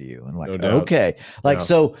wasn't into you. I'm like, No okay. Like, Yeah.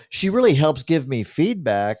 so she really helps give me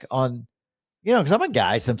feedback on, you know, because I'm a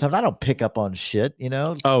guy sometimes. I don't pick up on shit, you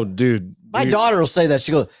know. Oh, dude. My daughter will say that.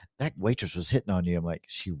 She goes, that waitress was hitting on you. I'm like,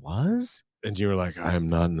 she was? And you were like, I am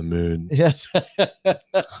not in the mood. Yes. I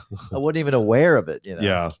wasn't even aware of it, you know.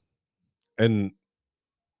 Yeah. And,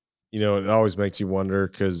 you know, it always makes you wonder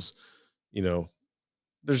because, you know,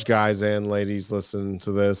 there's guys and ladies listening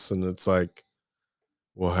to this, and it's like,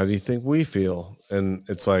 well, how do you think we feel? And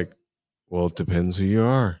it's like, well, it depends who you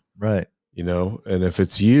are. Right. You know, and if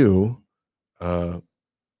it's you,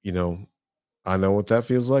 you know, I know what that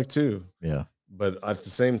feels like too. Yeah. But at the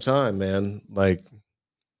same time, man, like,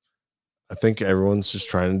 I think everyone's just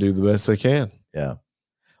trying to do the best they can. Yeah.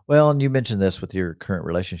 Well, and you mentioned this with your current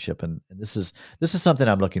relationship, and this is something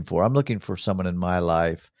I'm looking for. I'm looking for someone in my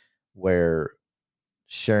life where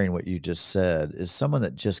sharing what you just said is someone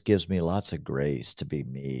that just gives me lots of grace to be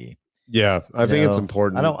me. Yeah, I think it's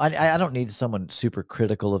important. I don't need someone super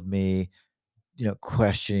critical of me, you know,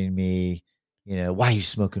 questioning me, you know, why are you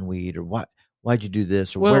smoking weed, or why'd you do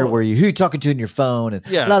this, or where were you, who you talking to in your phone, and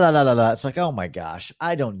la la la la la. It's like, oh my gosh,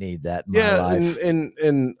 I don't need that in my life.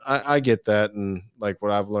 And I get that, and like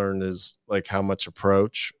what I've learned is like how much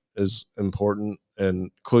approach is important,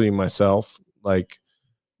 and including myself. Like,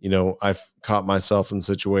 you know, I've caught myself in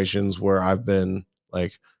situations where I've been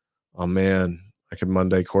like, oh man, I could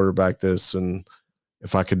Monday quarterback this, and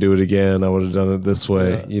if I could do it again, I would have done it this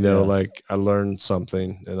way. You know, like I learned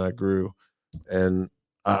something and I grew, and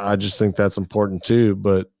I just think that's important too.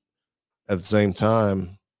 But at the same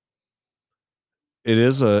time, it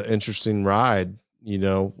is an interesting ride, you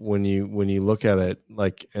know, when you look at it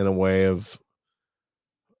like in a way of,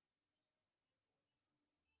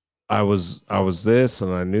 I was this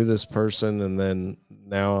and I knew this person, and then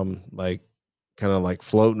now I'm like kind of like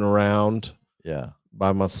floating around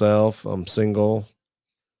by myself. I'm single,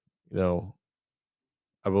 you know,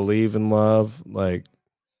 I believe in love. Like,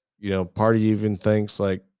 you know, part of you even thinks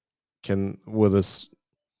like, will this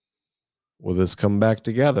come back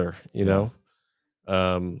together, you know?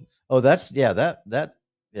 Oh, that's that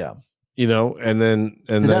you know, and then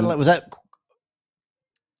was that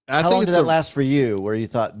how long did that last for you, where you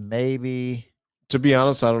thought maybe? To be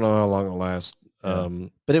honest, I don't know how long it'll last.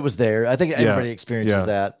 But it was there. I think everybody experiences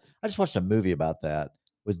that. I just watched a movie about that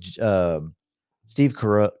with Steve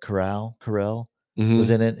Carell was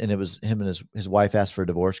in it, and it was him and his wife asked for a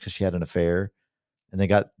divorce because she had an affair, and they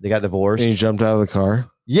got divorced. And he jumped out of the car.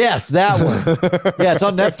 Yes, that one. Yeah, it's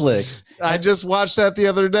on Netflix. I just watched that the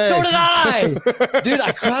other day. So did I. Dude,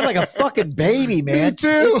 I cried like a fucking baby, man. Me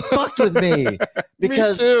too. It fucked with me.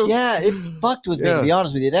 Because me too. Yeah, it fucked with me, to be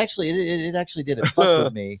honest with you. It actually did. It fucked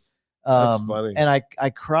with me. That's funny. And I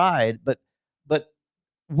cried, but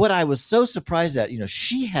what I was so surprised at, you know,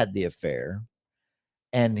 she had the affair,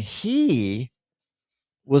 and he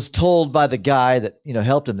was told by the guy that, you know,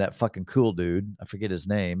 helped him, that fucking cool dude. I forget his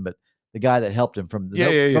name, but the guy that helped him from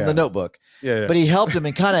the Notebook. Yeah. But he helped him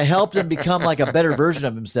and kind of helped him become like a better version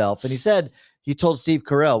of himself. And he said, he told Steve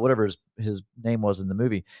Carell, whatever his name was in the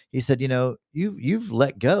movie, he said, you know, you've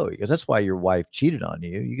let go. He goes, that's why your wife cheated on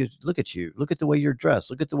you. You look at you, look at the way you're dressed,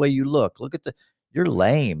 look at the way you look you're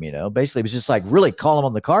lame, you know. Basically, it was just like really call him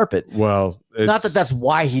on the carpet. Well, not that that's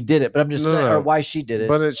why he did it, but I'm just saying, or why she did it.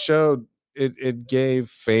 But it showed, it gave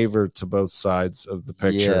favor to both sides of the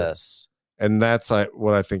picture. Yes. And that's like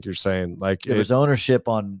what I think you're saying. Like there was ownership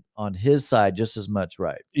on his side just as much,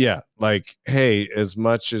 right? Yeah. Like, hey, as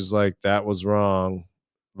much as like that was wrong,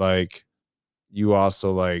 like you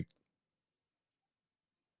also like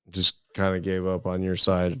just kind of gave up on your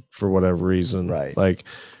side for whatever reason. Right. Like,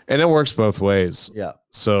 and it works both ways. Yeah.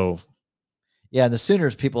 So yeah, and the sooner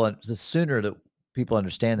that people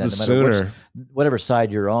understand that, no matter whatever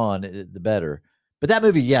side you're on, the better. But that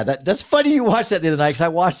movie, yeah, that's funny. You watched that the other night, because I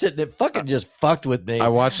watched it and it fucking just fucked with me. I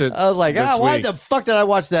watched it. I was like, why the fuck did I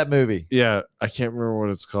watch that movie? Yeah, I can't remember what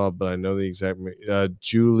it's called, but I know the exact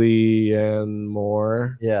Julianne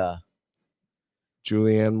Moore. Yeah.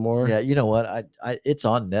 Julianne Moore. Yeah, you know what? I it's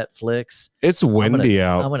on Netflix. It's windy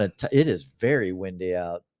out. It is very windy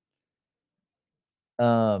out.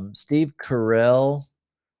 Steve Carell,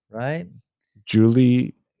 right?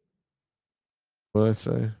 Julie. What did I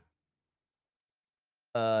say?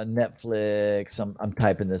 Netflix. I'm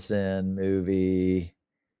typing this in. Movie.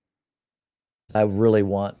 I really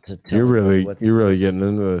want to tell you're really getting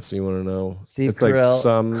into this. You want to know? Steve Carell, like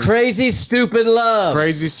some Crazy Stupid Love.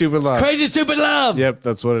 Crazy Stupid Love. Crazy Stupid Love. Yep,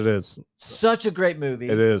 that's what it is. Such a great movie.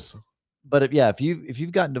 It is. But if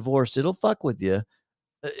you've gotten divorced, it'll fuck with you.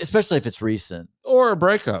 especially if it's recent or a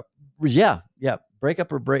breakup. Yeah.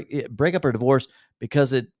 Breakup or divorce,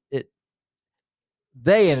 because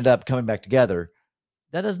they ended up coming back together.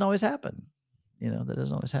 That doesn't always happen. That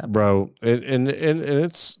doesn't always happen, bro. And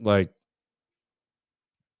it's like,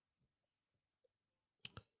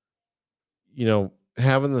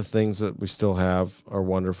 having the things that we still have are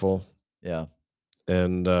wonderful. Yeah.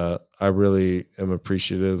 And I really am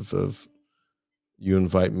appreciative of you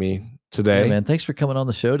invite me today. Yeah, man. Thanks for coming on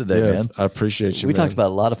the show today, man. I appreciate you. We talked about a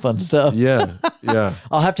lot of fun stuff. Yeah.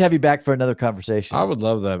 I'll have to have you back for another conversation. I would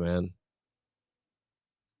love that, man.